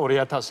იუმორინა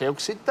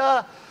 2006-ით და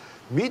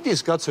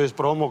მიდის კაცო ეს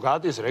პრომო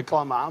გადის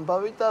რეკლამა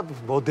ამბავი და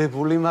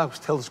მოდებული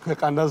მაქვს თელს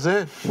ქვეყანაზე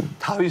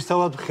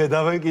თავისთავად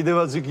ხედავენ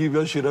კიდევაც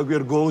იგივეში რა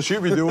გვერ გოლში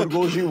ვიდეო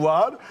გოლში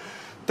ვარ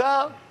და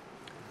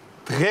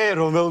დღე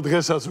რომელ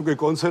დღესაც უკვე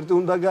კონცერტი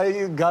უნდა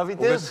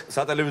გავიდეს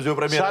სატელევიზიო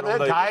პრემიერა უნდა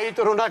იყოს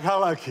გაიტრუნა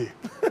ქალაქი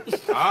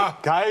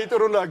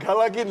გაიტრუნა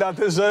ქალაქი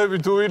ნათესაები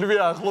თუ ვინმე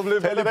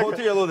ახლობლები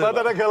ტელეფონი ელოდება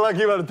პატარა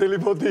ქალაქი ვარ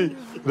ტელეფონი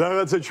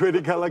რაღაცა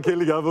ჩვენი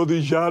ქალაქელი გამოდი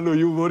ჟანო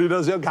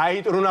იუმორინაზე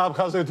გაიტრუნა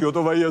აფხაზეთი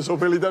ოტოვაია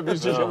სოფელი და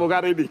მისი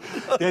შემოგარენი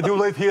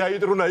დედულეთი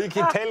გაიტრუნა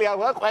იქი თელი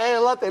ავა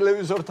ყველა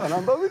ტელევიზორთან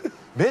ამბავი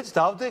მეც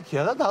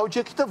დავდექია და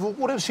დავჭექი და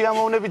ვუყურებ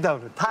სიამოვნები და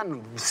თან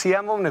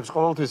სიამოვნებს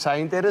ყოველთვის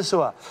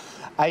საინტერესოა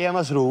აი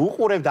ამას რო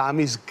უყურებ და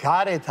ამის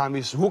გარეთ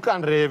ამის უკან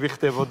რეები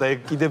ხდებოდა ეგ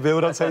კიდე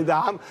ბევრად საინდა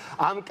და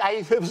ამ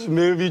кайფებს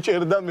მე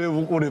ვიჭერ და მე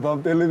ვუყურებ ამ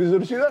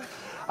ტელევიზორში და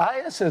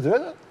აი ესე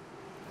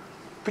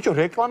ბიჭო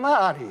რეკლამა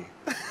არის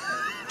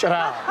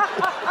ჭრა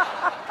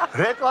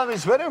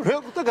რეკლამის მერე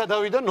და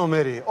გადავიდა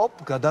ნომერი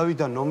ოპ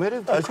გადავიდა ნომერი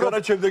აჩქარა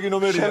შემდეგი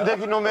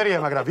ნომერია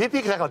მაგრამ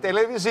ვიფიქრე ახლა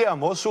ტელევიზია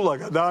მოსულა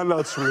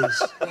გადაანაცვლეს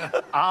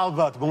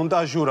ალბათ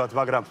მონტაჟურად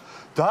მაგრამ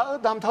და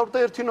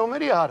დამთავრდა ერთი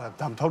ნომერი არა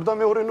დამთავრდა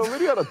მეორე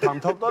ნომერი არა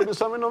დამთავრდა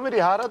მესამე ნომერი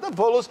არა და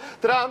ბოლოს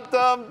ტრამ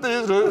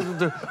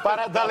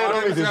პარადალე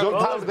რომ იდის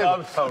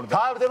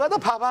თავდება და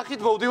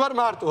ფაფახით მოვდივარ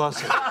მარტო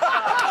ასე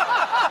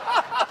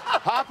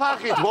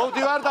ფაფახით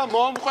მოვდივარ და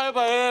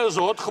მომყვება ეს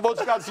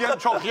 80 კაციან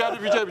ჩოხიანი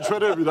ბიჭები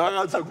ჩვენები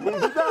რაღაცა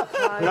გუნდი და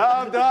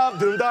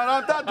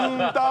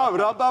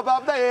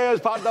რაბაბაბ და ეს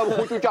ფარდა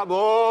ხუჭუჭა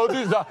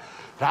მოდის და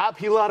რა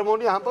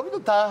ფილარმონია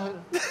ამბობი და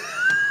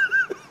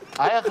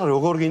აი ახლა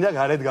როგორ გინდა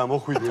გარეთ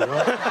გამოხვიდე რა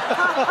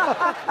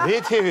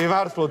მითი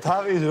ვიმართლო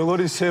თავის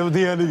როგორი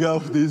სევდიანი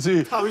გავხდი იცი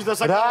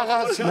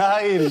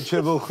რაღაცნაირი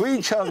ჩემო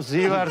ხვიჩავს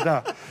ივარ და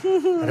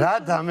რა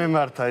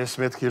დამემართა ეს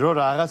მეთქი რომ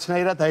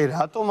რაღაცნაირად აი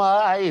რატომ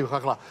აი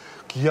ახლა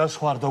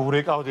გიასხვარ და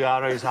ურეკავდი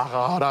არა ის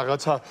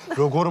რაღაცა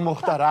როგორ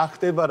მოხდა რა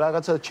ხდება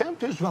რაღაცა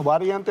ჩემთვის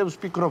ვარიანტებს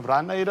ვფიქრობ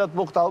რანაირად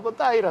მოხდა ალბათ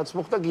და აი რაც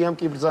მოხდა გიამ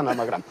კი ბრძანა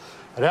მაგრამ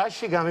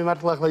რაში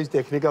გამემართლა ახლა ის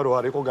ტექნიკა რო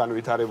არ იყო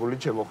განვითარებული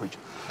ჩემო ხვიჩ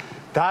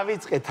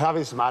დავიწყე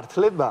თავის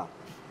მართლება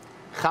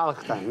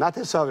ხალხთან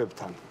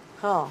ნათესავებთან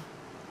ხო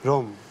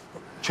რომ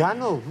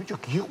ჯანო ბიჭო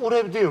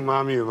გიყურებდიო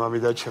მამიო მამი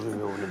და ჩემი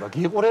მეუნება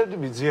გიყურებდი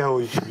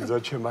ბიძიაოიჩი ბიძა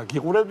ჩემა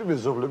გიყურებდი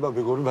მეზობლება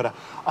მეგონი მაგრამ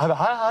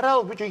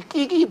არაო ბიჭო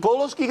კი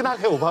ბოლოს კი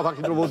ნახეო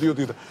ბაბაკი რომ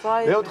მოდიოდი და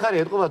მე ვთხარი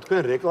ეთყობა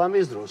თქვენ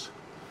რეკლამის დროს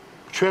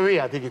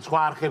ჩვევიათ იგი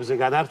სხვა არხებზე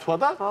განართვა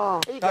და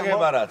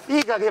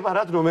იქ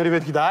გაგებარათ ნომერი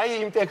მეთქი და აი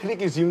იმ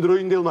ტექნიკის იმ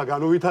დროინდელმა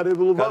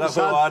განუვითარებულობამ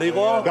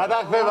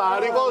გადახვევა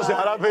არ იყო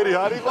არაფერი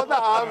არ იყო და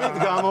ამით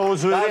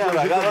გამოუძველი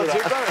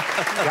სიტუაცია და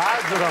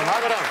გაძრა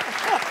მაგრამ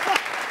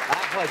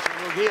ახლა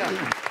შემოგია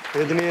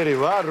ბედნიერი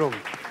ვარ რომ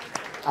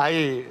აი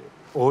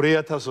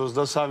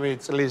 2023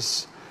 წლის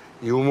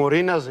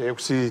იუმორინაზე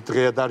 6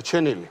 დღეა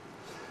დარჩენილი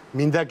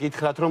მინდა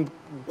გითხრათ რომ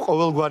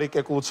ყოველგვარი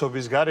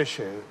კეკლუცობის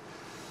გარეშე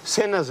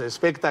სცენაზე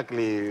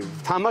სპექტაკლი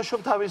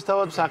თამაშობ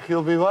თავისთავად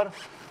მსახიობი ვარ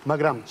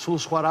მაგრამ სულ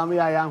სხვა რამე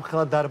აი ამ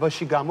ხელა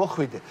დარბაზში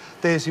გამოხვიდე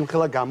და ეს იმ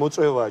ხელა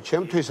გამოწვევაა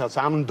ჩემთვისაც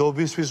ამ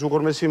ნდობისთვის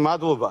უღრმესი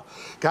მადლობა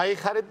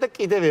გაიხარეთ და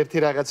კიდევ ერთი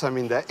რაღაცა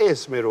მინდა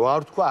ეს მე რო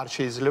არ თქვა არ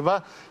შეიძლება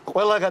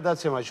ყველა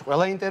გადაცემაში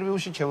ყველა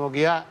ინტერვიუში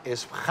ჩემოგია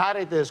ეს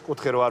მხარე და ეს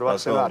კუთხე რო არ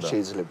ვახსენე არ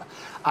შეიძლება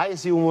აი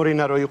ეს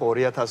იუმორინა რო იყო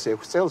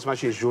 2006 წელს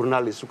მაშინ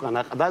ჟურნალის უკან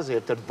აყდაზე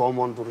ერთ-ერთ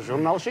ბომონდურ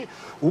ჟურნალში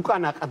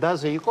უკან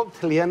აყდაზე იყო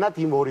მთლიანად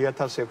იმ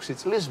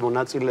 2006 წლის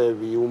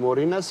მონაწილეები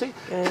იუმორინასი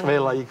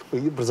ყველა იქ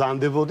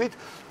ბრძანდებოდით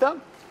და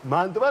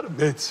მანდ ვარ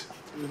მეც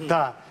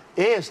და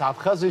ეს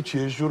აფხაზეთში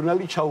ეს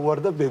ჟურნალი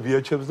ჩაუვარდა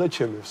ბებიაჩემს და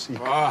ჩემებს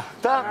იქ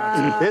და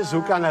ეს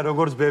უკანა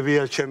როგორც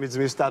ბებიას ჩემი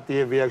ძმის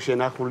სტატიები აქვს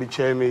შენახული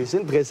ჩემი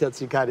ისინი დღესაც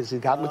იქ არის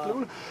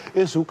გამოკლებული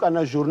ეს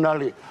უკანა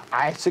ჟურნალი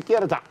აი ესე კი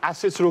არა და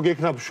ასეც რო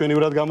გექნა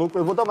მშვენივრად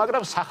გამოყვებოდა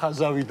მაგრამ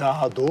სახაზავი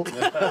დაადო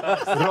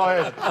რო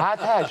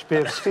ათაშ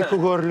პერს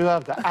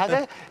ფიქუგორლიავ და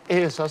არა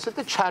ეს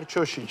ასეთ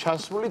ჩარჩოში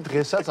ჩასული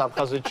დღესაც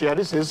აფხაზეთში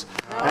არის ეს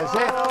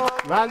ესე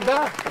მანდა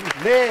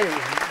მე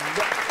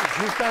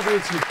ზუსტად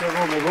ვიცით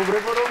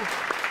მეგობრებო რომ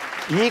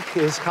იქ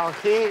ეს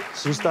ხალხი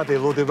ზუსტად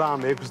ელოდება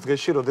ამ 6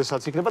 დღეში,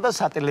 როდესაც იქნება და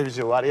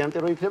სატელევიზიო ვარიანტი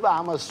რო იქნება,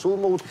 ამას სულ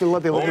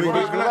მოუთმილად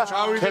ელოდება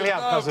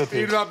თელეაფხაზეთი.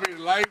 პირდაპირ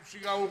ლაივში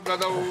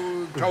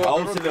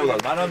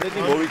აუცილებლად მანამდე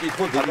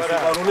მოვიკითხოთ დიდი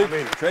სიყვარული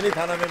ჩვენი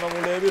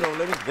თანამემამულეები,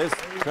 რომლებიც დღეს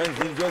ჩვენ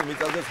ძილძილ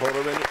მიწაზე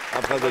ცხოვრობენ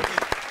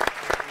აფხაზეთში.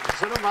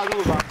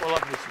 მადლობა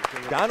ყველაფერს.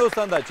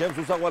 ჯანოსთან და ჩემს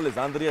უსაყვარლეს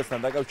ანდრიასთან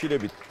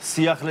დაკავშირებით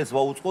სიახლეს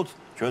ვაუწყოთ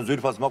ჩვენ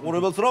ძვირფას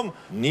მაყურებელს, რომ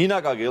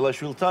ნინაკა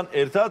გელაშვილთან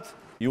ერთად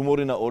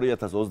იუმორინა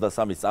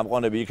 2023-ის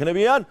წამყვანები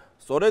იქნებიან,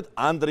 სწორედ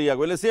ანდრია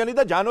გველესიანი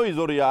და ჯანო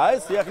იზორია.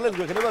 ეს სიახლეს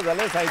გვექნება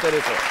ძალიან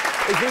საინტერესო.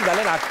 ისინი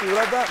ძალიან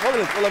აქტიურად და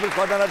ყოველთვის ყველაფერს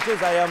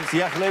გადანარჩენს აი ამ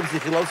სიახლეებს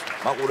იხილავს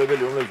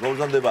მაყურებელი, რომლებიც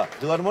მოვზანდება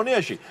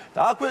ფილარმონიაში. და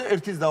აქვე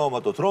ერთის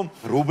დავამატოთ, რომ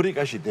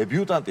რუბრიკაში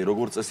დებიუტანტი,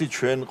 როგორც წესი,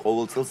 ჩვენ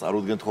ყოველ წელს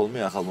წარუდგენთ ხოლმე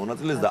ახალ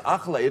მონაწილეს და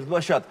ახლა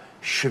ერთბაშად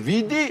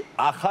 7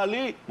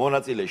 ახალი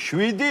მონაწილე,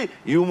 7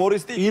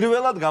 იუმორისტი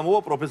პირველად გამოვა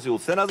პროფესიულ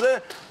სცენაზე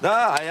და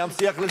აი ამ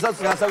სიახლესაც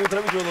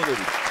განსაკუთრებით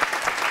ველოდებით.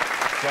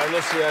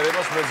 ჯანოს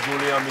იარებას მეც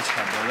გული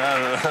ამიჩხარდა და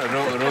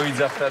რო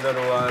იძახდა და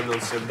რო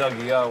აანონსებდა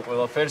გია ამ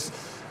ყველაფერს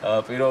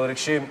პირველ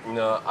რიგში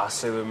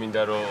ასევე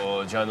მინდა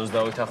რომ ჯანოს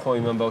დავითახო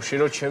იმ ამბავში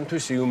რომ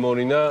ჩემთვის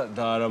იუმორინა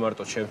და არა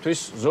მარტო ჩემთვის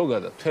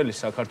ზოგადად მთელი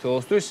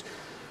საქართველოსთვის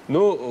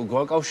ნუ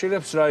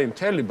გვაკავშირებს რა იმ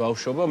მთელი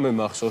ბავშვობა მე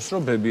მახსოვს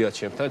რომ ბებია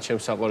ჩემთან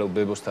ჩემს საყვარელ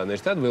ბებოსთან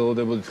ერთად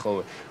ველოდებოდით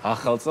ხოლმე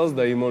ახალ წელს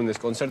და იმორინეს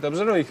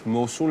კონცერტებზე რომ იქ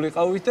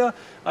მოსულიყავით და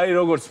აი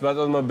როგორც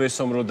ბატონმა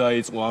ბესომ რო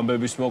დაიწყო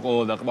ამბების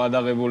მოყოლა და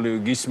ყმადაღებული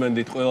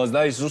გისმენდით ყველას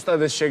და აი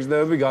ზუსტად ეს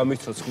შეგრძნებები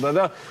გამიცოცხლდა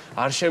და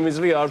არ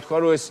შემიძლია არ თქვა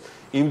რომ ეს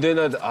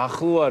იმდენად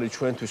ახლო არის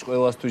ჩვენთვის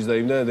ყველასთვის და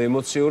იმდენად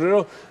ემოციური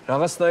რომ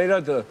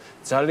რაღაცნაირად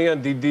ძალიან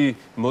დიდი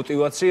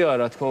мотиваციაა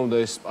რა თქმა უნდა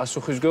ეს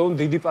პასუხისგებლობა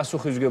დიდი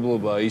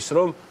პასუხისგებლობაა ის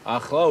რომ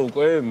ახლა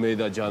უკვე მე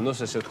და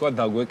ჯანოს ესე ვთქვა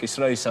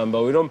დაგვეკისრა ის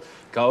ამბავი რომ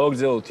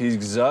გავაგზავნოთ ის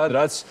გზა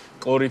რაც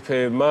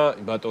კორიფეებმა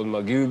ბატონმა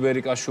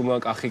გივიბერიკაშვილმა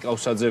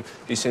კახიკავსაძემ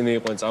ისინი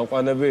იყვნენ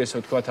წამყვანები ესე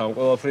ვთქვა ამ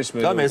ყველაფრის მე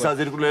და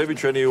მესაძირკვლეები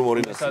ჩვენი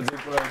იუმორინას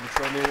მესაძირკვლეები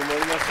ჩვენი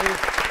იუმორინასი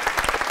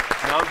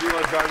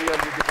ნამდვილად ძალიან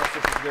დიდი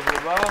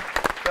პასუხისგებლობაა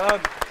და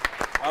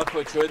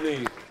აქვე ჩვენი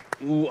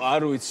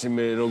არ ვიცი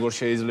მე როგორ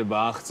შეიძლება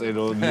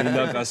აღწერო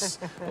ნინაკას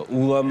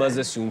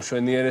ულამაზესი,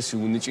 უმშვენიერესი,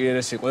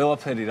 უნიჭიერესი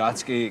ყველაფერი რაც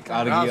კი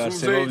კარგი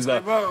არსებობს და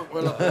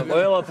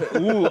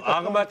ყველაფერი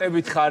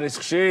აღმატებით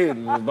ხარისხში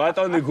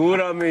ბატონი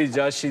გურამი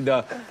ჯაში და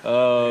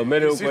მე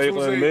უკვე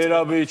იყო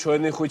მერაბი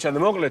ჩვენი ხუჩა და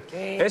მოკლედ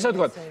ესე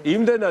ვთქვათ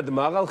იმდენად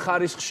მაღალ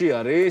ხარისხში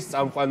არის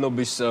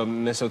წამყვანობის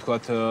ესე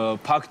ვთქვათ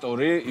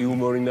ფაქტორი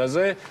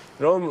იუმორინაზე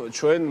რომ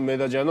ჩვენ მე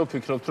და ჯანო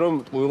ფიქრობთ რომ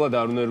ტყუილად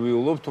არ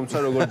ნერვიულობ თუმცა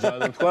როგორც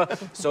ჯანო თქვა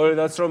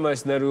სწორედაც რომ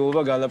ეს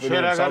ნერვიულობა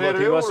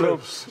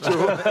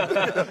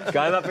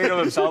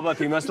განაპირობებს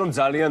ალბათ იმას რომ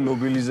ძალიან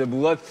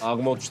მობილიზებულად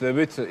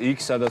აღმოჩნდებით იქ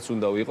სადაც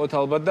უნდა ვიყოთ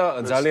ალბათ და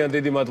ძალიან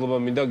დიდი მადლობა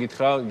მინდა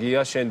გითხრა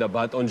გია შენ და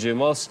ბატონ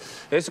ჯემალს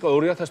ეს იყო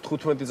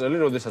 2015 წელი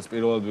როდესაც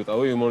პირველად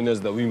ვიყავი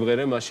იუმორინაზე და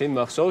ვიმღერე მაშინ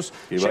მახსოვს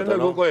შემდეგ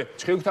უკვე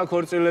ჭხილთა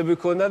ქორწილები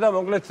ქონდა და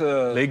მოკლედ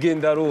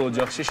ლეგენდარულ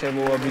ოჯახში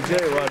შემოვაბიჯე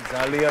ვარ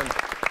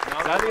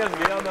ძალიან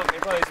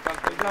მეამაყება ეს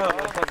ფაქტი და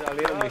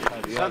ძალიან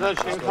მიხარია. სადაც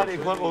შენ ხარ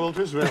იქ ვარ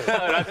ყოველთვის მე.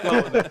 რა თქმა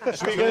უნდა.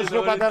 შვიგენს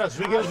რო პატარა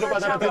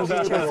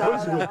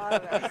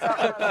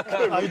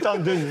აი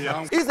ტანდემია.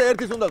 ის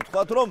ერთის უნდა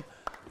ვთქვათ რომ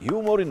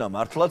იუმორინა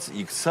მართლაც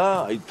იქცა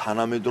აი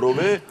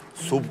თანამედროვე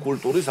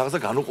სუბკულტურის რაღაცა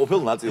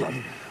განუყოფელ ნაწილად.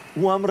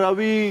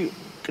 უამრავი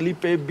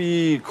კლიპები,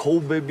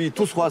 ქოუბები,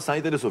 თუ სხვა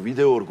საინტერესო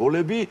ვიდეო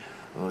რგოლები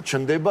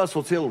ჩნდება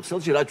სოციალურ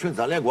ქსელში, რაც ჩვენ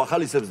ძალიან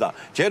გვახალისებს და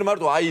ჯერ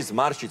მარტო აი ის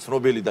მარში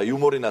ცნობილი და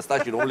იუმორინა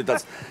სტაჟი, რომელიცაც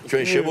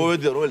ჩვენ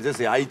შემოვედი და რომელიც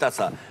ესე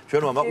აიტაცა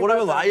ჩვენმა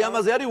მაყურებელმა, აი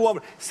ამაზე არის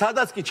უამრავი,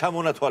 სადაც კი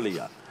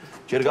ჩამონათვალია.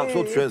 ჯერ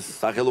გახსოვთ ჩვენს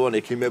სახელოვან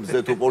ექიმებზე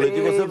თუ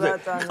პოლიტიკოსებზე,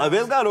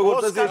 ყველგან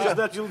როგორც ეს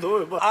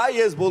დაჯილდოება. აი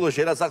ეს ბოლო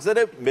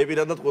შენასახსენებ, მე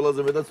პირადად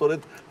ყველაზე მეტად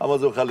სწორედ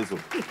ამაზე ვხალისობ.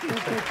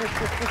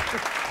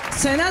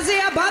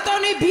 სცენაზეა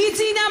ბატონი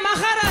ბიძინა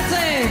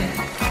მახარაძე.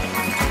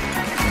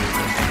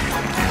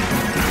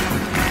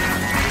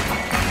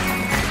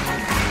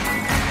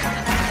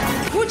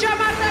 Kucha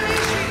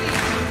Martavishvili.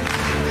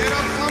 Era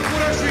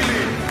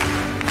Samkurashvili.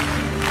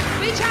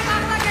 Micha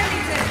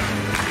Martagelidze.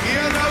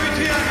 Ia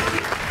Davitiani.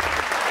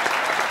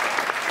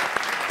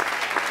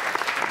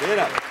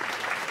 Era.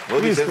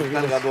 მოდი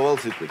ერთთან გადავალ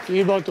სიტყვით.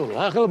 კი ბატონო,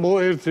 ახლა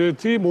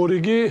მოერთერთი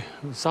მორიგი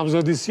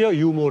სამზადისია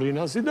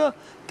იუმორინასი და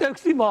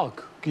ტექსტი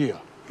მაქვს, გია.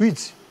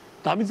 ვიცი.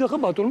 დამიძახა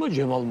ბატონმა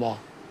ჯემალმა.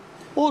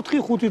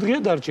 4-5 დღეა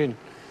დარჩენილი.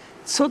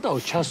 ცოტა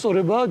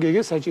ჩასწორებაა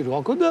გეგე საჭირო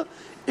აქო და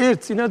ერთ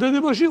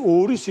წინადადებაში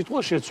 2 სიტყვა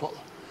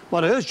შეცვალა.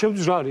 მაგრამ ეს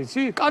ჩემთვის რა არის,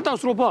 იცი?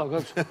 კატასტროფაა,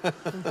 კაცო.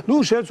 ნუ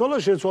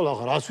შეცვალა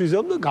ხარ, რას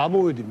ვიზამ და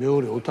გამოვედი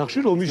მეორე ოთახში,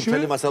 რომ ისივე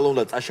მთელი მასალა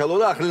უნდა წაშალო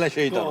და ახლიდან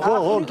შეიტანო.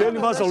 ხო, მთელი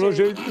მასალა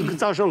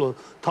წაშალო.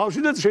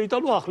 თავშიდაც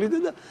შეიტანო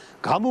ახლიდან და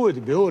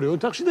გამოვედი მეორე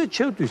ოთახში და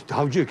ჩემთვის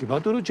დავჯექი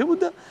ბატონო ჩემო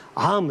და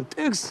ამ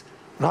ტექსტს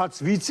რაც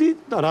ვიცი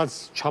და რაც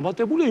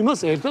ჩამატებული იმას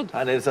ერთად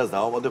ან ერთსაც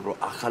დავამატებ რომ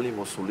ახალი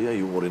მოსულია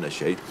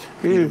იუმორინაში აი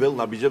პირველ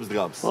ნაბიჯებს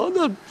დგამს.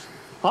 და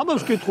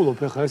ამას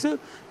ვკითხულობ ახლა ესე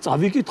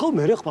წავიკითხავ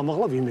მე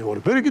ხმამაღლა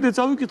ვიმეორებ. მე კიდე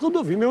წავიკითხავ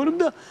და ვიმეორებ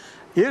და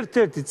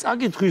ერთ-ერთი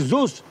წაკითხვის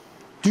ზოს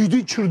დიდი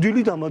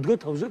ჩრდილი დამადგა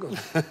თავზე გადა.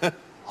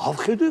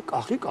 ავხედე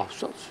კახი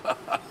კახსაც.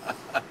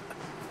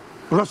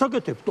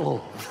 რასაკეთებდო?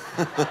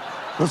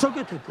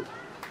 რასაკეთებ?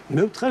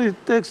 მე ვთხარი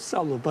ტექსტს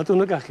სწავლობ,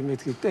 ბატონო კახი,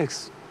 მეთქი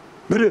ტექსტს.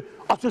 მე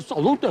ასე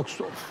სწავლობ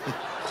ტექსტს.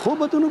 ხო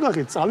ბატონო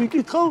კახი,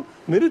 წავიკითხავ,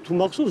 მე თუ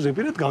მახსოვს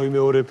ზეპირად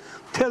გავიმეორებ.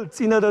 თელ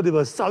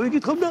წინადადებას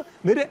წავიკითხავ და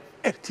მე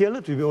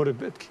ერთიანად ვიმეორებ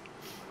მეთქი.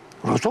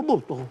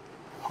 რასაკეთებდო?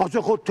 ასე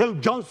ხო თელ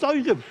ჯანს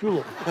წაიღებ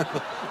შვილო.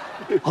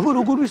 აბა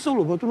როგორ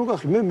ვისწავლო ბატონო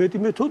კახი, მე მეტი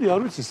მეთოდი არ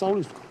ვიცი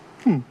სწავლის თქვა.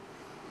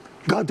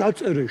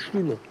 გადაწერე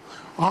შვილო.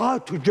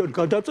 10 ჯერ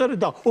გადაწერე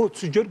და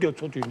 20 ჯერ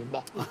გეცოდინება.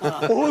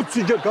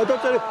 20 ჯერ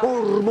გადაწერე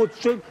 40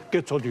 ჯერ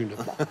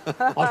გეცოდინება.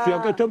 ასე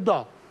აკეთებდა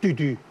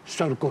დიდი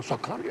სერგო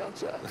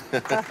საქარიაძე.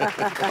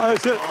 აი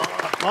ეს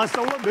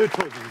მასწავლა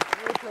მეთოდი.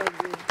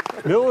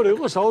 მეორე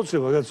იყო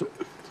საოცრება, რაც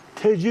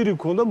თეჯირი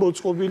ქონდა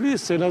მოწყობილი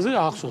სცენაზე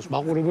ახსოვს,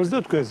 მაყურებელს და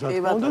თქვენს რა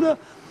თქმა უნდა და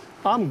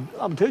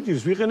ამ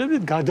თეჯირს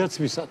ვიყენებდით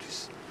გადაცმისათვის.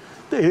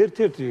 და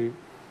ერთ-ერთი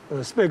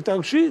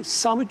სპექტაკლში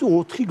 3 თუ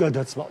 4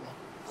 გადაცმავა.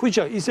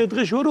 ხუჭა, ისე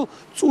დღეში ვარ, რომ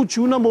წუთში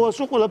უნდა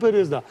მოვასწრო ყველაფერი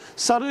ეს და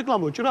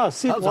სარეკლამო ჭრა,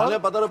 სიტყვა.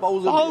 ძალიან პატარა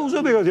პაუზები.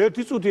 პაუზები,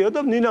 1 წუთია და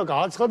ნინაკა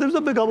აცხადებს და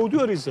მე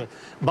გამოვდივარ ისე.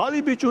 ბალი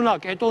ბიჭუნა,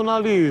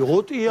 კეტონალი,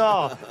 ოტია,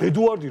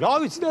 ედუარდი, რა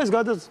ვიცი და ეს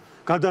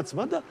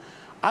გადაცმა და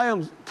აი ამ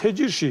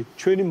თეჯირში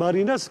ჩვენი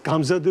მარინას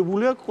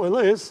გამზადებული აქვს ყველა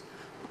ეს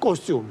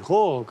კოსტიუმი,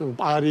 ხო?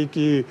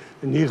 პარიკი,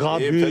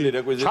 ნიღაბი,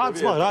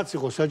 ჩაცმა, რაც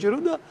იყო საჭირო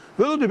და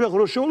ველოდები ახლა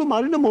რო შევალო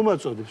მარინა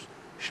მომაწოდებს.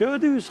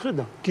 შევედი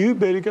ვისხედა, გივი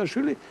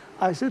ბერიკაშვილი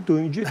აი ესე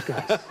დოინჯით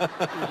გას.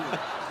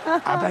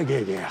 აბა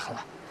გეგი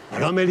ახლა.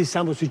 რომელი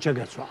 60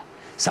 ჩაგაცვა?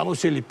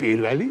 60-ელი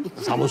პირველი,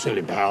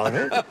 60-ელი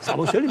მეორე,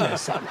 60-ელი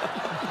მესამე.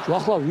 თუ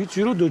ახლა ვიცი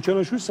რომ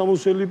დოჩანაშვილი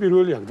 60-ელი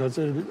პირველი აქვს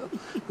დაწერილი და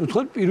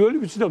ვთქვი პირველი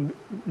ვიცი და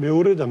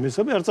მეორე და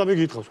მესამე არ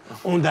წამიგითხავს.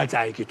 უნდა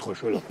წაიკითხო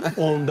შვილო.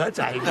 უნდა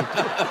წაიკითხო.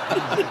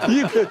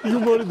 იქ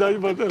იუმორი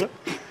დაიბადა რა.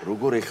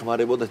 როგორ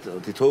ეხმარებოდა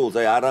თითოეულს,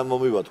 აი არ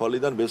მომივა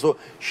თვალიდან ბესო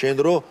შენ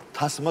რო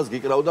თასმას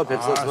გიკრავდა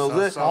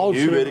ფეხსაცმელზე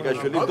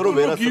ივერიკაშვილი რომ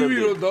ვერასწრებდი. გივი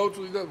რო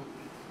დაუწვი და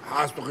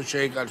ასტოხი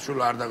შეიკარშულ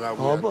არ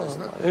დაგაგვიარდეს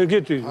და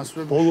ეგეთი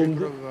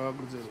ბოლომდე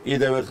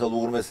კიდევ ერთხელ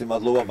უღრმესი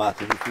მადლობა მათ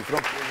იმისთვის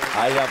რომ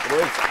აი ამ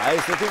პროექტს აი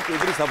ესეთი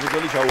მკვიდრი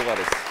საფუძველი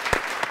ჩაუყარეს.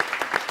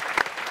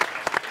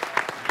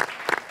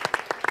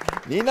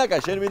 ნინაკა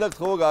შენ მინდა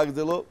ხო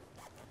გააგრძელო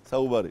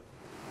საუბარი?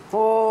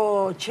 ხო,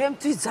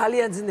 ჩემთვის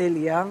ძალიან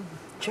ძნელია.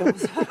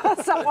 ჩემს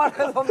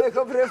საყვარელო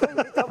მეგობრებო,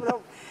 იმიტომ რომ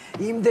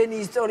იმდენი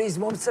ისტორიის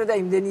მომწრე და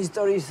იმდენი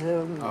ისტორიის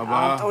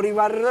ავტორი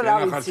ვარ რა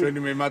ვიცი.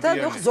 და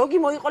ნუ ზოგი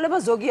მოიყოლება,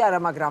 ზოგი არა,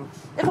 მაგრამ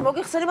ეხლა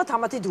მოგიხსენებათ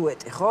ამათი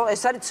დუეტი, ხო?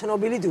 ეს არის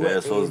ცნობილი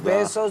დუეტი.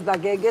 ბესოს და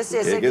გეგესი,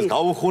 ესე იგი. გეგეს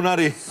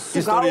გაუხუნარი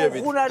ისტორიები.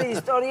 გაუხუნარი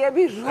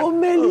ისტორიები,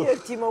 რომელი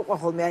ერთი მოყვა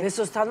ხოლმე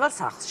ბესოსთან ვარ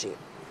სახლში.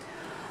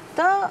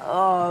 და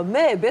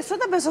მე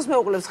ბესო და ბესოს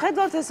მეუღლებს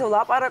ხედავთ ესე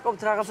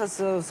ვლაპარაკობთ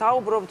რაღაცას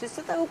საუბრობთ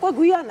ისე და უკვე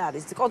გვიან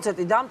არის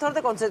კონცერტი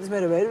დამთავრდა კონცერტის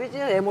მერე ვერ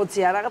ვიჭირე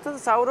ემოცია რაღაცა და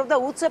საუბრობ და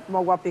უცებ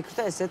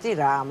მოგვაფიქრდა ესეთი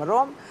რამ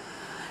რომ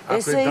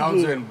ესე იგი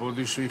დავძენ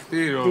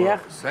ბოდიშვიხტი რომ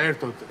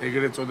საერთოდ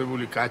ეგრეთ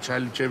წოდებული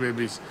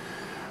კაჩალიჩებების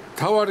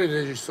თავარი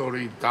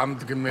რეჟისორი,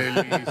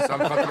 დამდგმელი,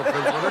 სამხატვრო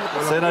ხელმძღვანელი,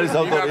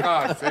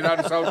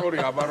 სცენარის ავტორი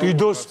აბარო.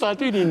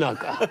 დიდოსტატი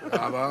ნინაკა.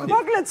 აბა.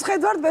 მოკლედ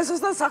ხედავთ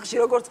ბესოსთან სახლში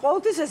როგორც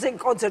ყოველთვის ესე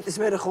კონცერტის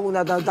მერე ხო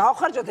უნდა და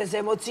დავხარჯოთ ეს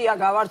ემოცია,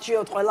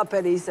 გავარჩიოთ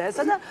ყველაფერი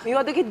ესა და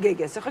მივადგეთ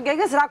გეგეს. ხო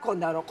გეგეს რა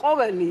ქონდა რომ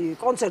ყოველი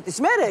კონცერტის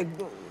მერე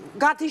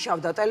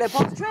გათიშავდა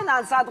ტელეფონს ჩვენ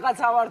ან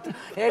სადღაცა ვართ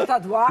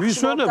ერთად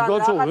ვახშობთ და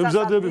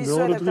ვებზადები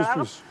მეორე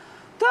დღისთვის.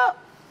 და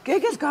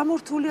გეგეს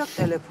გამორთული აქვს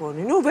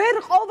ტელეფონი. ნუ ვერ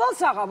ყოველ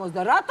საღამოს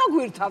და რატო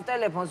გვირთავ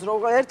ტელეფონს რომ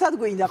ერთად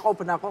გვინდა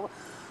ყოფნა ხო?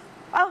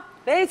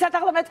 რეიცად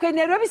ახლა მე თქვენი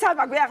ნერვები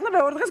სამაგვი ახლა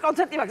მეორე დღეს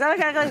კონცერტი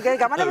მაქვს.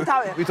 გამანები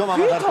თავი. ვითომ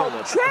ამათ არ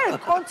ხონდათ. ჩვენ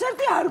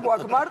კონცერტი არ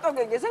გვაქვს მარტო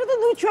გეგეს და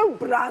ნუ ჩვენ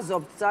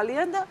ბრაზობთ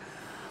ძალიან და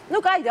ნუ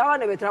კაი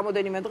დავანებეთ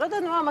რამოდენიმე დღე და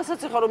ნუ ამასაც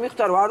ახლა რომ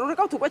მიხვდა რომ არ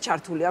ურეკავთ უკვე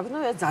ჩართული აქვს. ნუ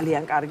ეს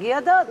ძალიან კარგია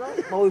და ნუ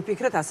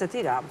მოვიფიქრეთ ასეთი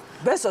რამ.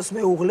 ბესოს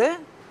მეუღლე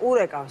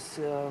ურეკავს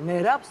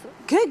მერაბს.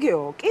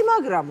 გეგეო, კი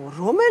მაგრამო,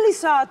 რომელი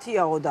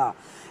საათიაო და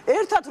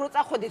ერთად რო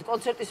წახვედით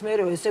კონცერტის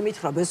მერე ესე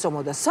მითხრა ბესომო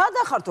და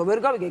სადახართო ვერ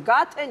გავიგე,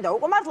 გატენდა,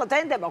 უკვე მართლა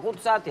ტენდება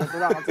 5 საათია თუ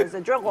რაღაც ესე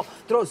ჩვენ ხო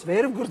დროს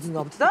ვერ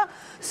ვგრძნობთ და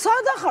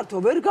სადახართო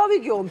ვერ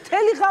გავიგეო,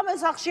 მთელი ღამე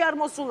სახლში არ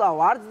მოსულაო,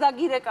 არც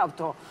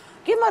დაგირეკავთო.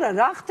 კი მაგრამ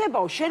რა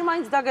ხდებაო, შენ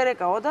მაინც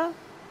დაგერეკაო და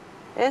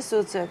ეს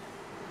უცებ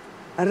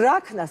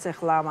რაკნას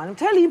ახლა ამან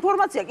მთელი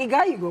ინფორმაცია კი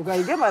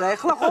გაიგე, მაგრამ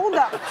ახლა ხო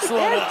უნდა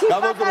ერთი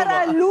პატარა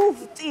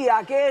ლუფტი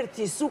აქვს,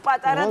 ერთი სუ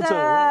პატარა და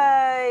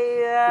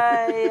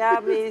აი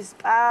ამის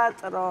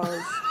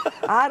პატრონს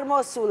არ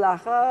მოსულა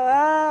ხო?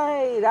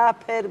 აი რა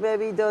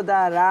ფერბებიდო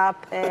და რა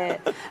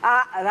ფე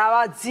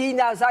რავა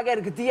ძინავს, აგერ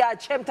გდია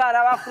ჩემთან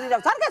რა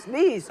ვახვრინავს, არ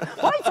გასმის?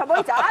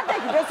 მოიცა,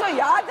 ადექ ბესოი,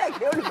 ადექ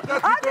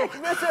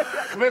ბესო.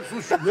 მე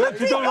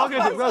თვითონ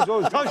ვაგებდი ბესო,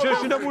 თან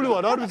შეშინებული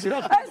ვარ, არ ვიცი რა.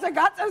 ესე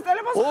გაწევს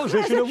ტელეფონს. ო,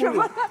 შეშინებული.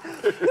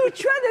 ნუ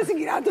ჩვენ ეს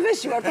იგი რა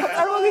დღეში ვართ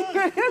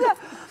წარმოგიდგენია და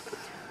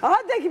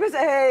ადეგიბეს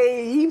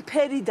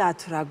იმფერი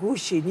დათვრა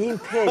გუშინ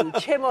იმფერი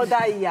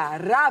ჩემოდაია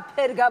რა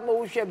ფერ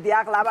გამოუშვებდი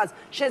ახლა ამას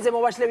შენზე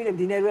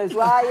მოვაშლებინებდი ნერვებს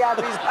ვაი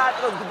ამის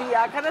პატრონს გდია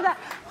აქანა და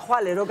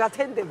ხვალე რო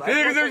გათენდება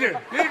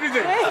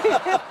იგიძე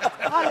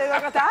ხვალე რო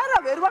გათ არა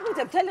ვერ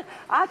ვაღვიცებ მთელი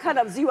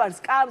აქანა მზივარ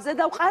სკამზე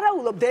და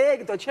ვყარაულობ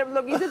დეგდო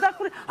ჩემლოგიზე და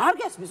ხრი არ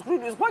გესმის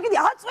ხრილის სხვა კიდე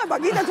აწვება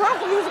კიდე თუ არ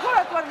ხრილის სხვა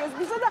არ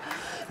გესმისა და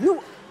ნუ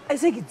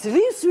ესე იგი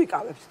ძლივს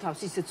ვიკავებთ თავს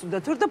ისეც უნდა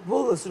თორ და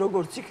ბოლოს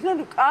როგორც იქნა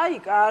ნუ კაი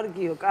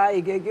კარგიო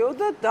კაი გეგეო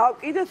და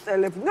დავკიდეთ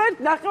ტელეფონი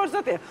ერთ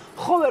ნახევარსაათია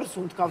ხო ვერ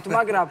სუნთქავთ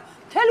მაგრამ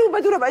მთელი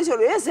უბედურება ისე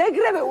რომ ეს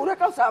ეგრევე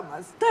ურეკავს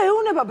ამას და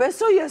ეუნება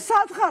ბესოია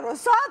სათხარო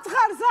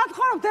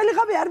სათხარო მთელი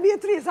ხამი არ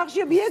მიეთრიე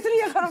სახშია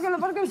მიეთრიე ხარო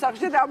გელაპარაკები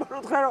სახშია და ამან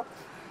უთხრა რომ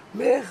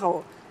მე ხო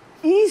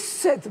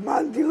ისეთ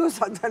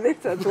მანდილოსთან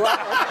ერთად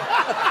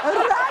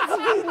რაც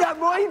გინდა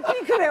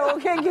მოიფიქრეო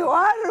გეგეო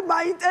არ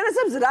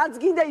მაინტერესებს რაც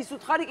გინდა ის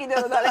უთხარი კიდე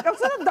რომ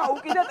დარეკავსა და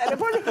დაუკიდა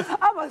ტელეფონი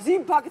ამას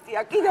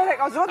იმპაქტია კიდე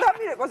რეკავს რომ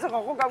დამირეკოს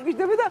ახლა ხო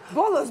გამგიჟდები და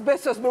ბოლოს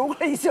ბესოს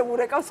მეუღლე ისე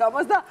ურეკავს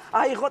ამას და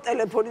აიღო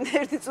ტელეფონი და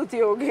ერთი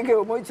წუთიო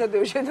გეგეო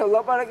მოიცადეო შენ და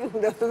ლაპარაკი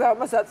უნდა და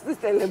ამას აწვის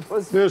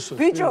ტელეფონს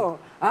ბიჭო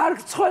არ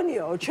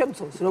გცხვენიაო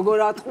ჩემცოლს როგორ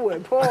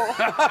ატყუებო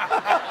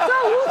და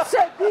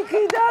უცებ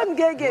იქიდან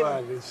გეგე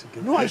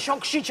ნუ აი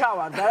შოკში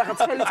ჩავარ და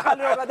რაღაცა ცხელი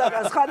წყალი რო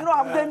გადაგასხან რომ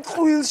ამდენ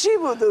ტყუილში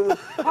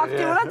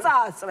ფაქტიურად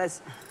წაასწრეს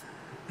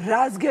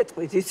რას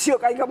გეტყვით იციო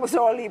კაი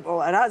გამოსავალი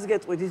იპოვა რას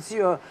გეტყვით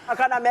იციო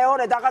აქანა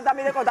მეორე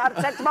დაღადამირეკოთ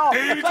არც ერთმა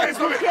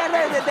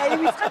და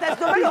იმისყეთ ეს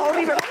ნომერი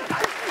ორივე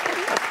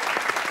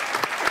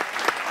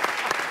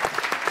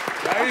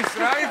ის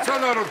რა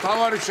იცოდა რომ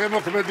თავარი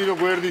შემოქმედი რო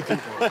გვერდით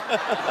იყო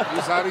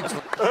ის არ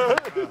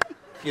იცოდა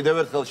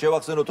კიდევ ერთხელ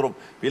შევახსენოთ რომ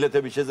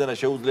ბილეთების შეძენა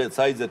შეუძლიათ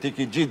საიტზე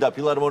TKG და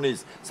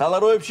ფილარმონიის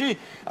სალაროებში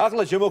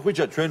ახლა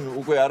შემოხვიჩა ჩვენ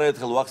უკვე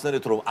არაერთხელ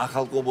ვახსენეთ რომ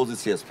ახალ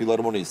კომპოზიციას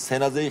ფილარმონიის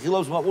სცენაზე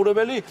იხილავს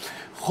მაყურებელი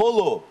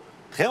ხოლო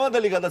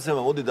ხემანდელი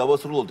გადაცემა მოდი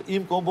დავასრულოთ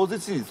იმ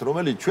კომპოზიციით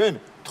რომელიც ჩვენ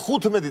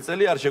 15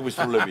 წელი არ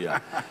შეგვისრულებია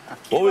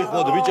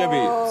მოვიხმოთ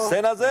ბიჭები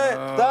სცენაზე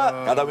და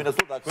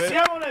გადავინაცვლოთ აქვე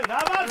სიამოვნე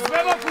დამარც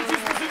მემა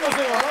ქუჩის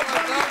მუსიკოსებო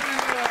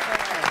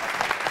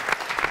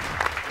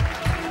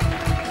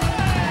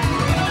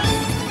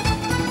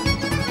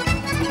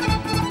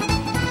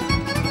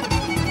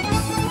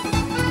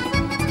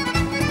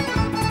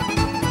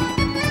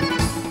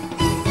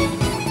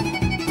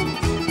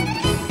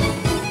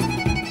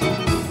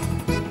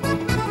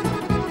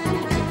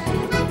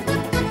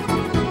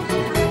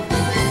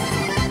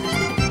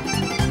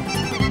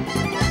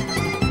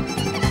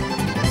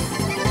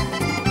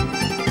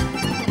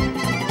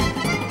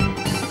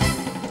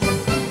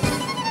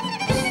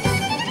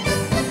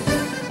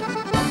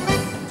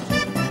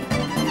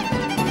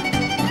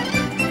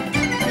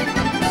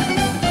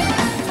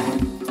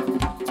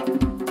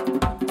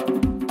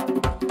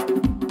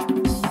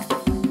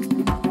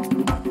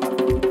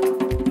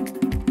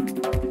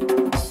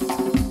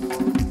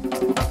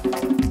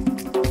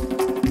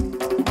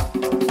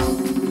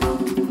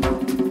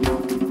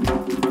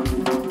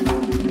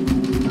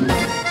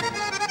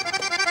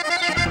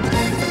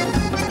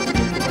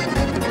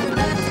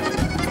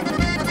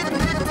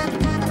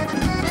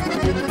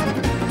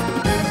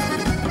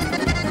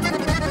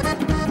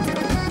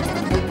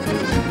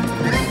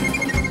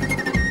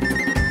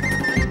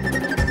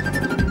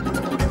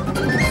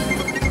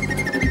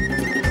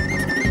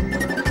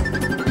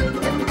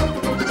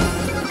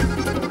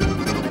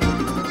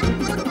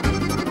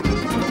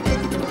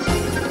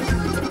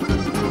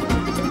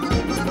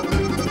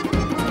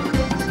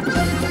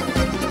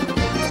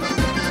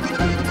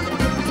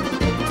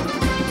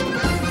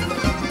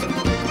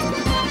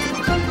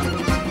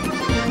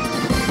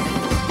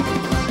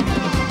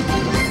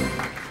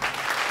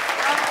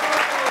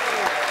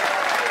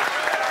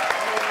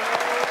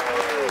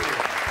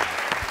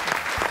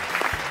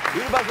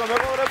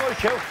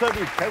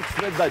შევხვდებით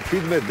 16 და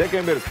 17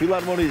 დეკემბერს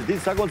ფილარმონიის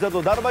დიდ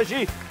საკონცერტო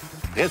დარბაზში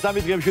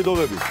დღესამით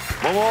გემშვიდობებით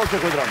მომავალ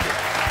შეხვედრამდე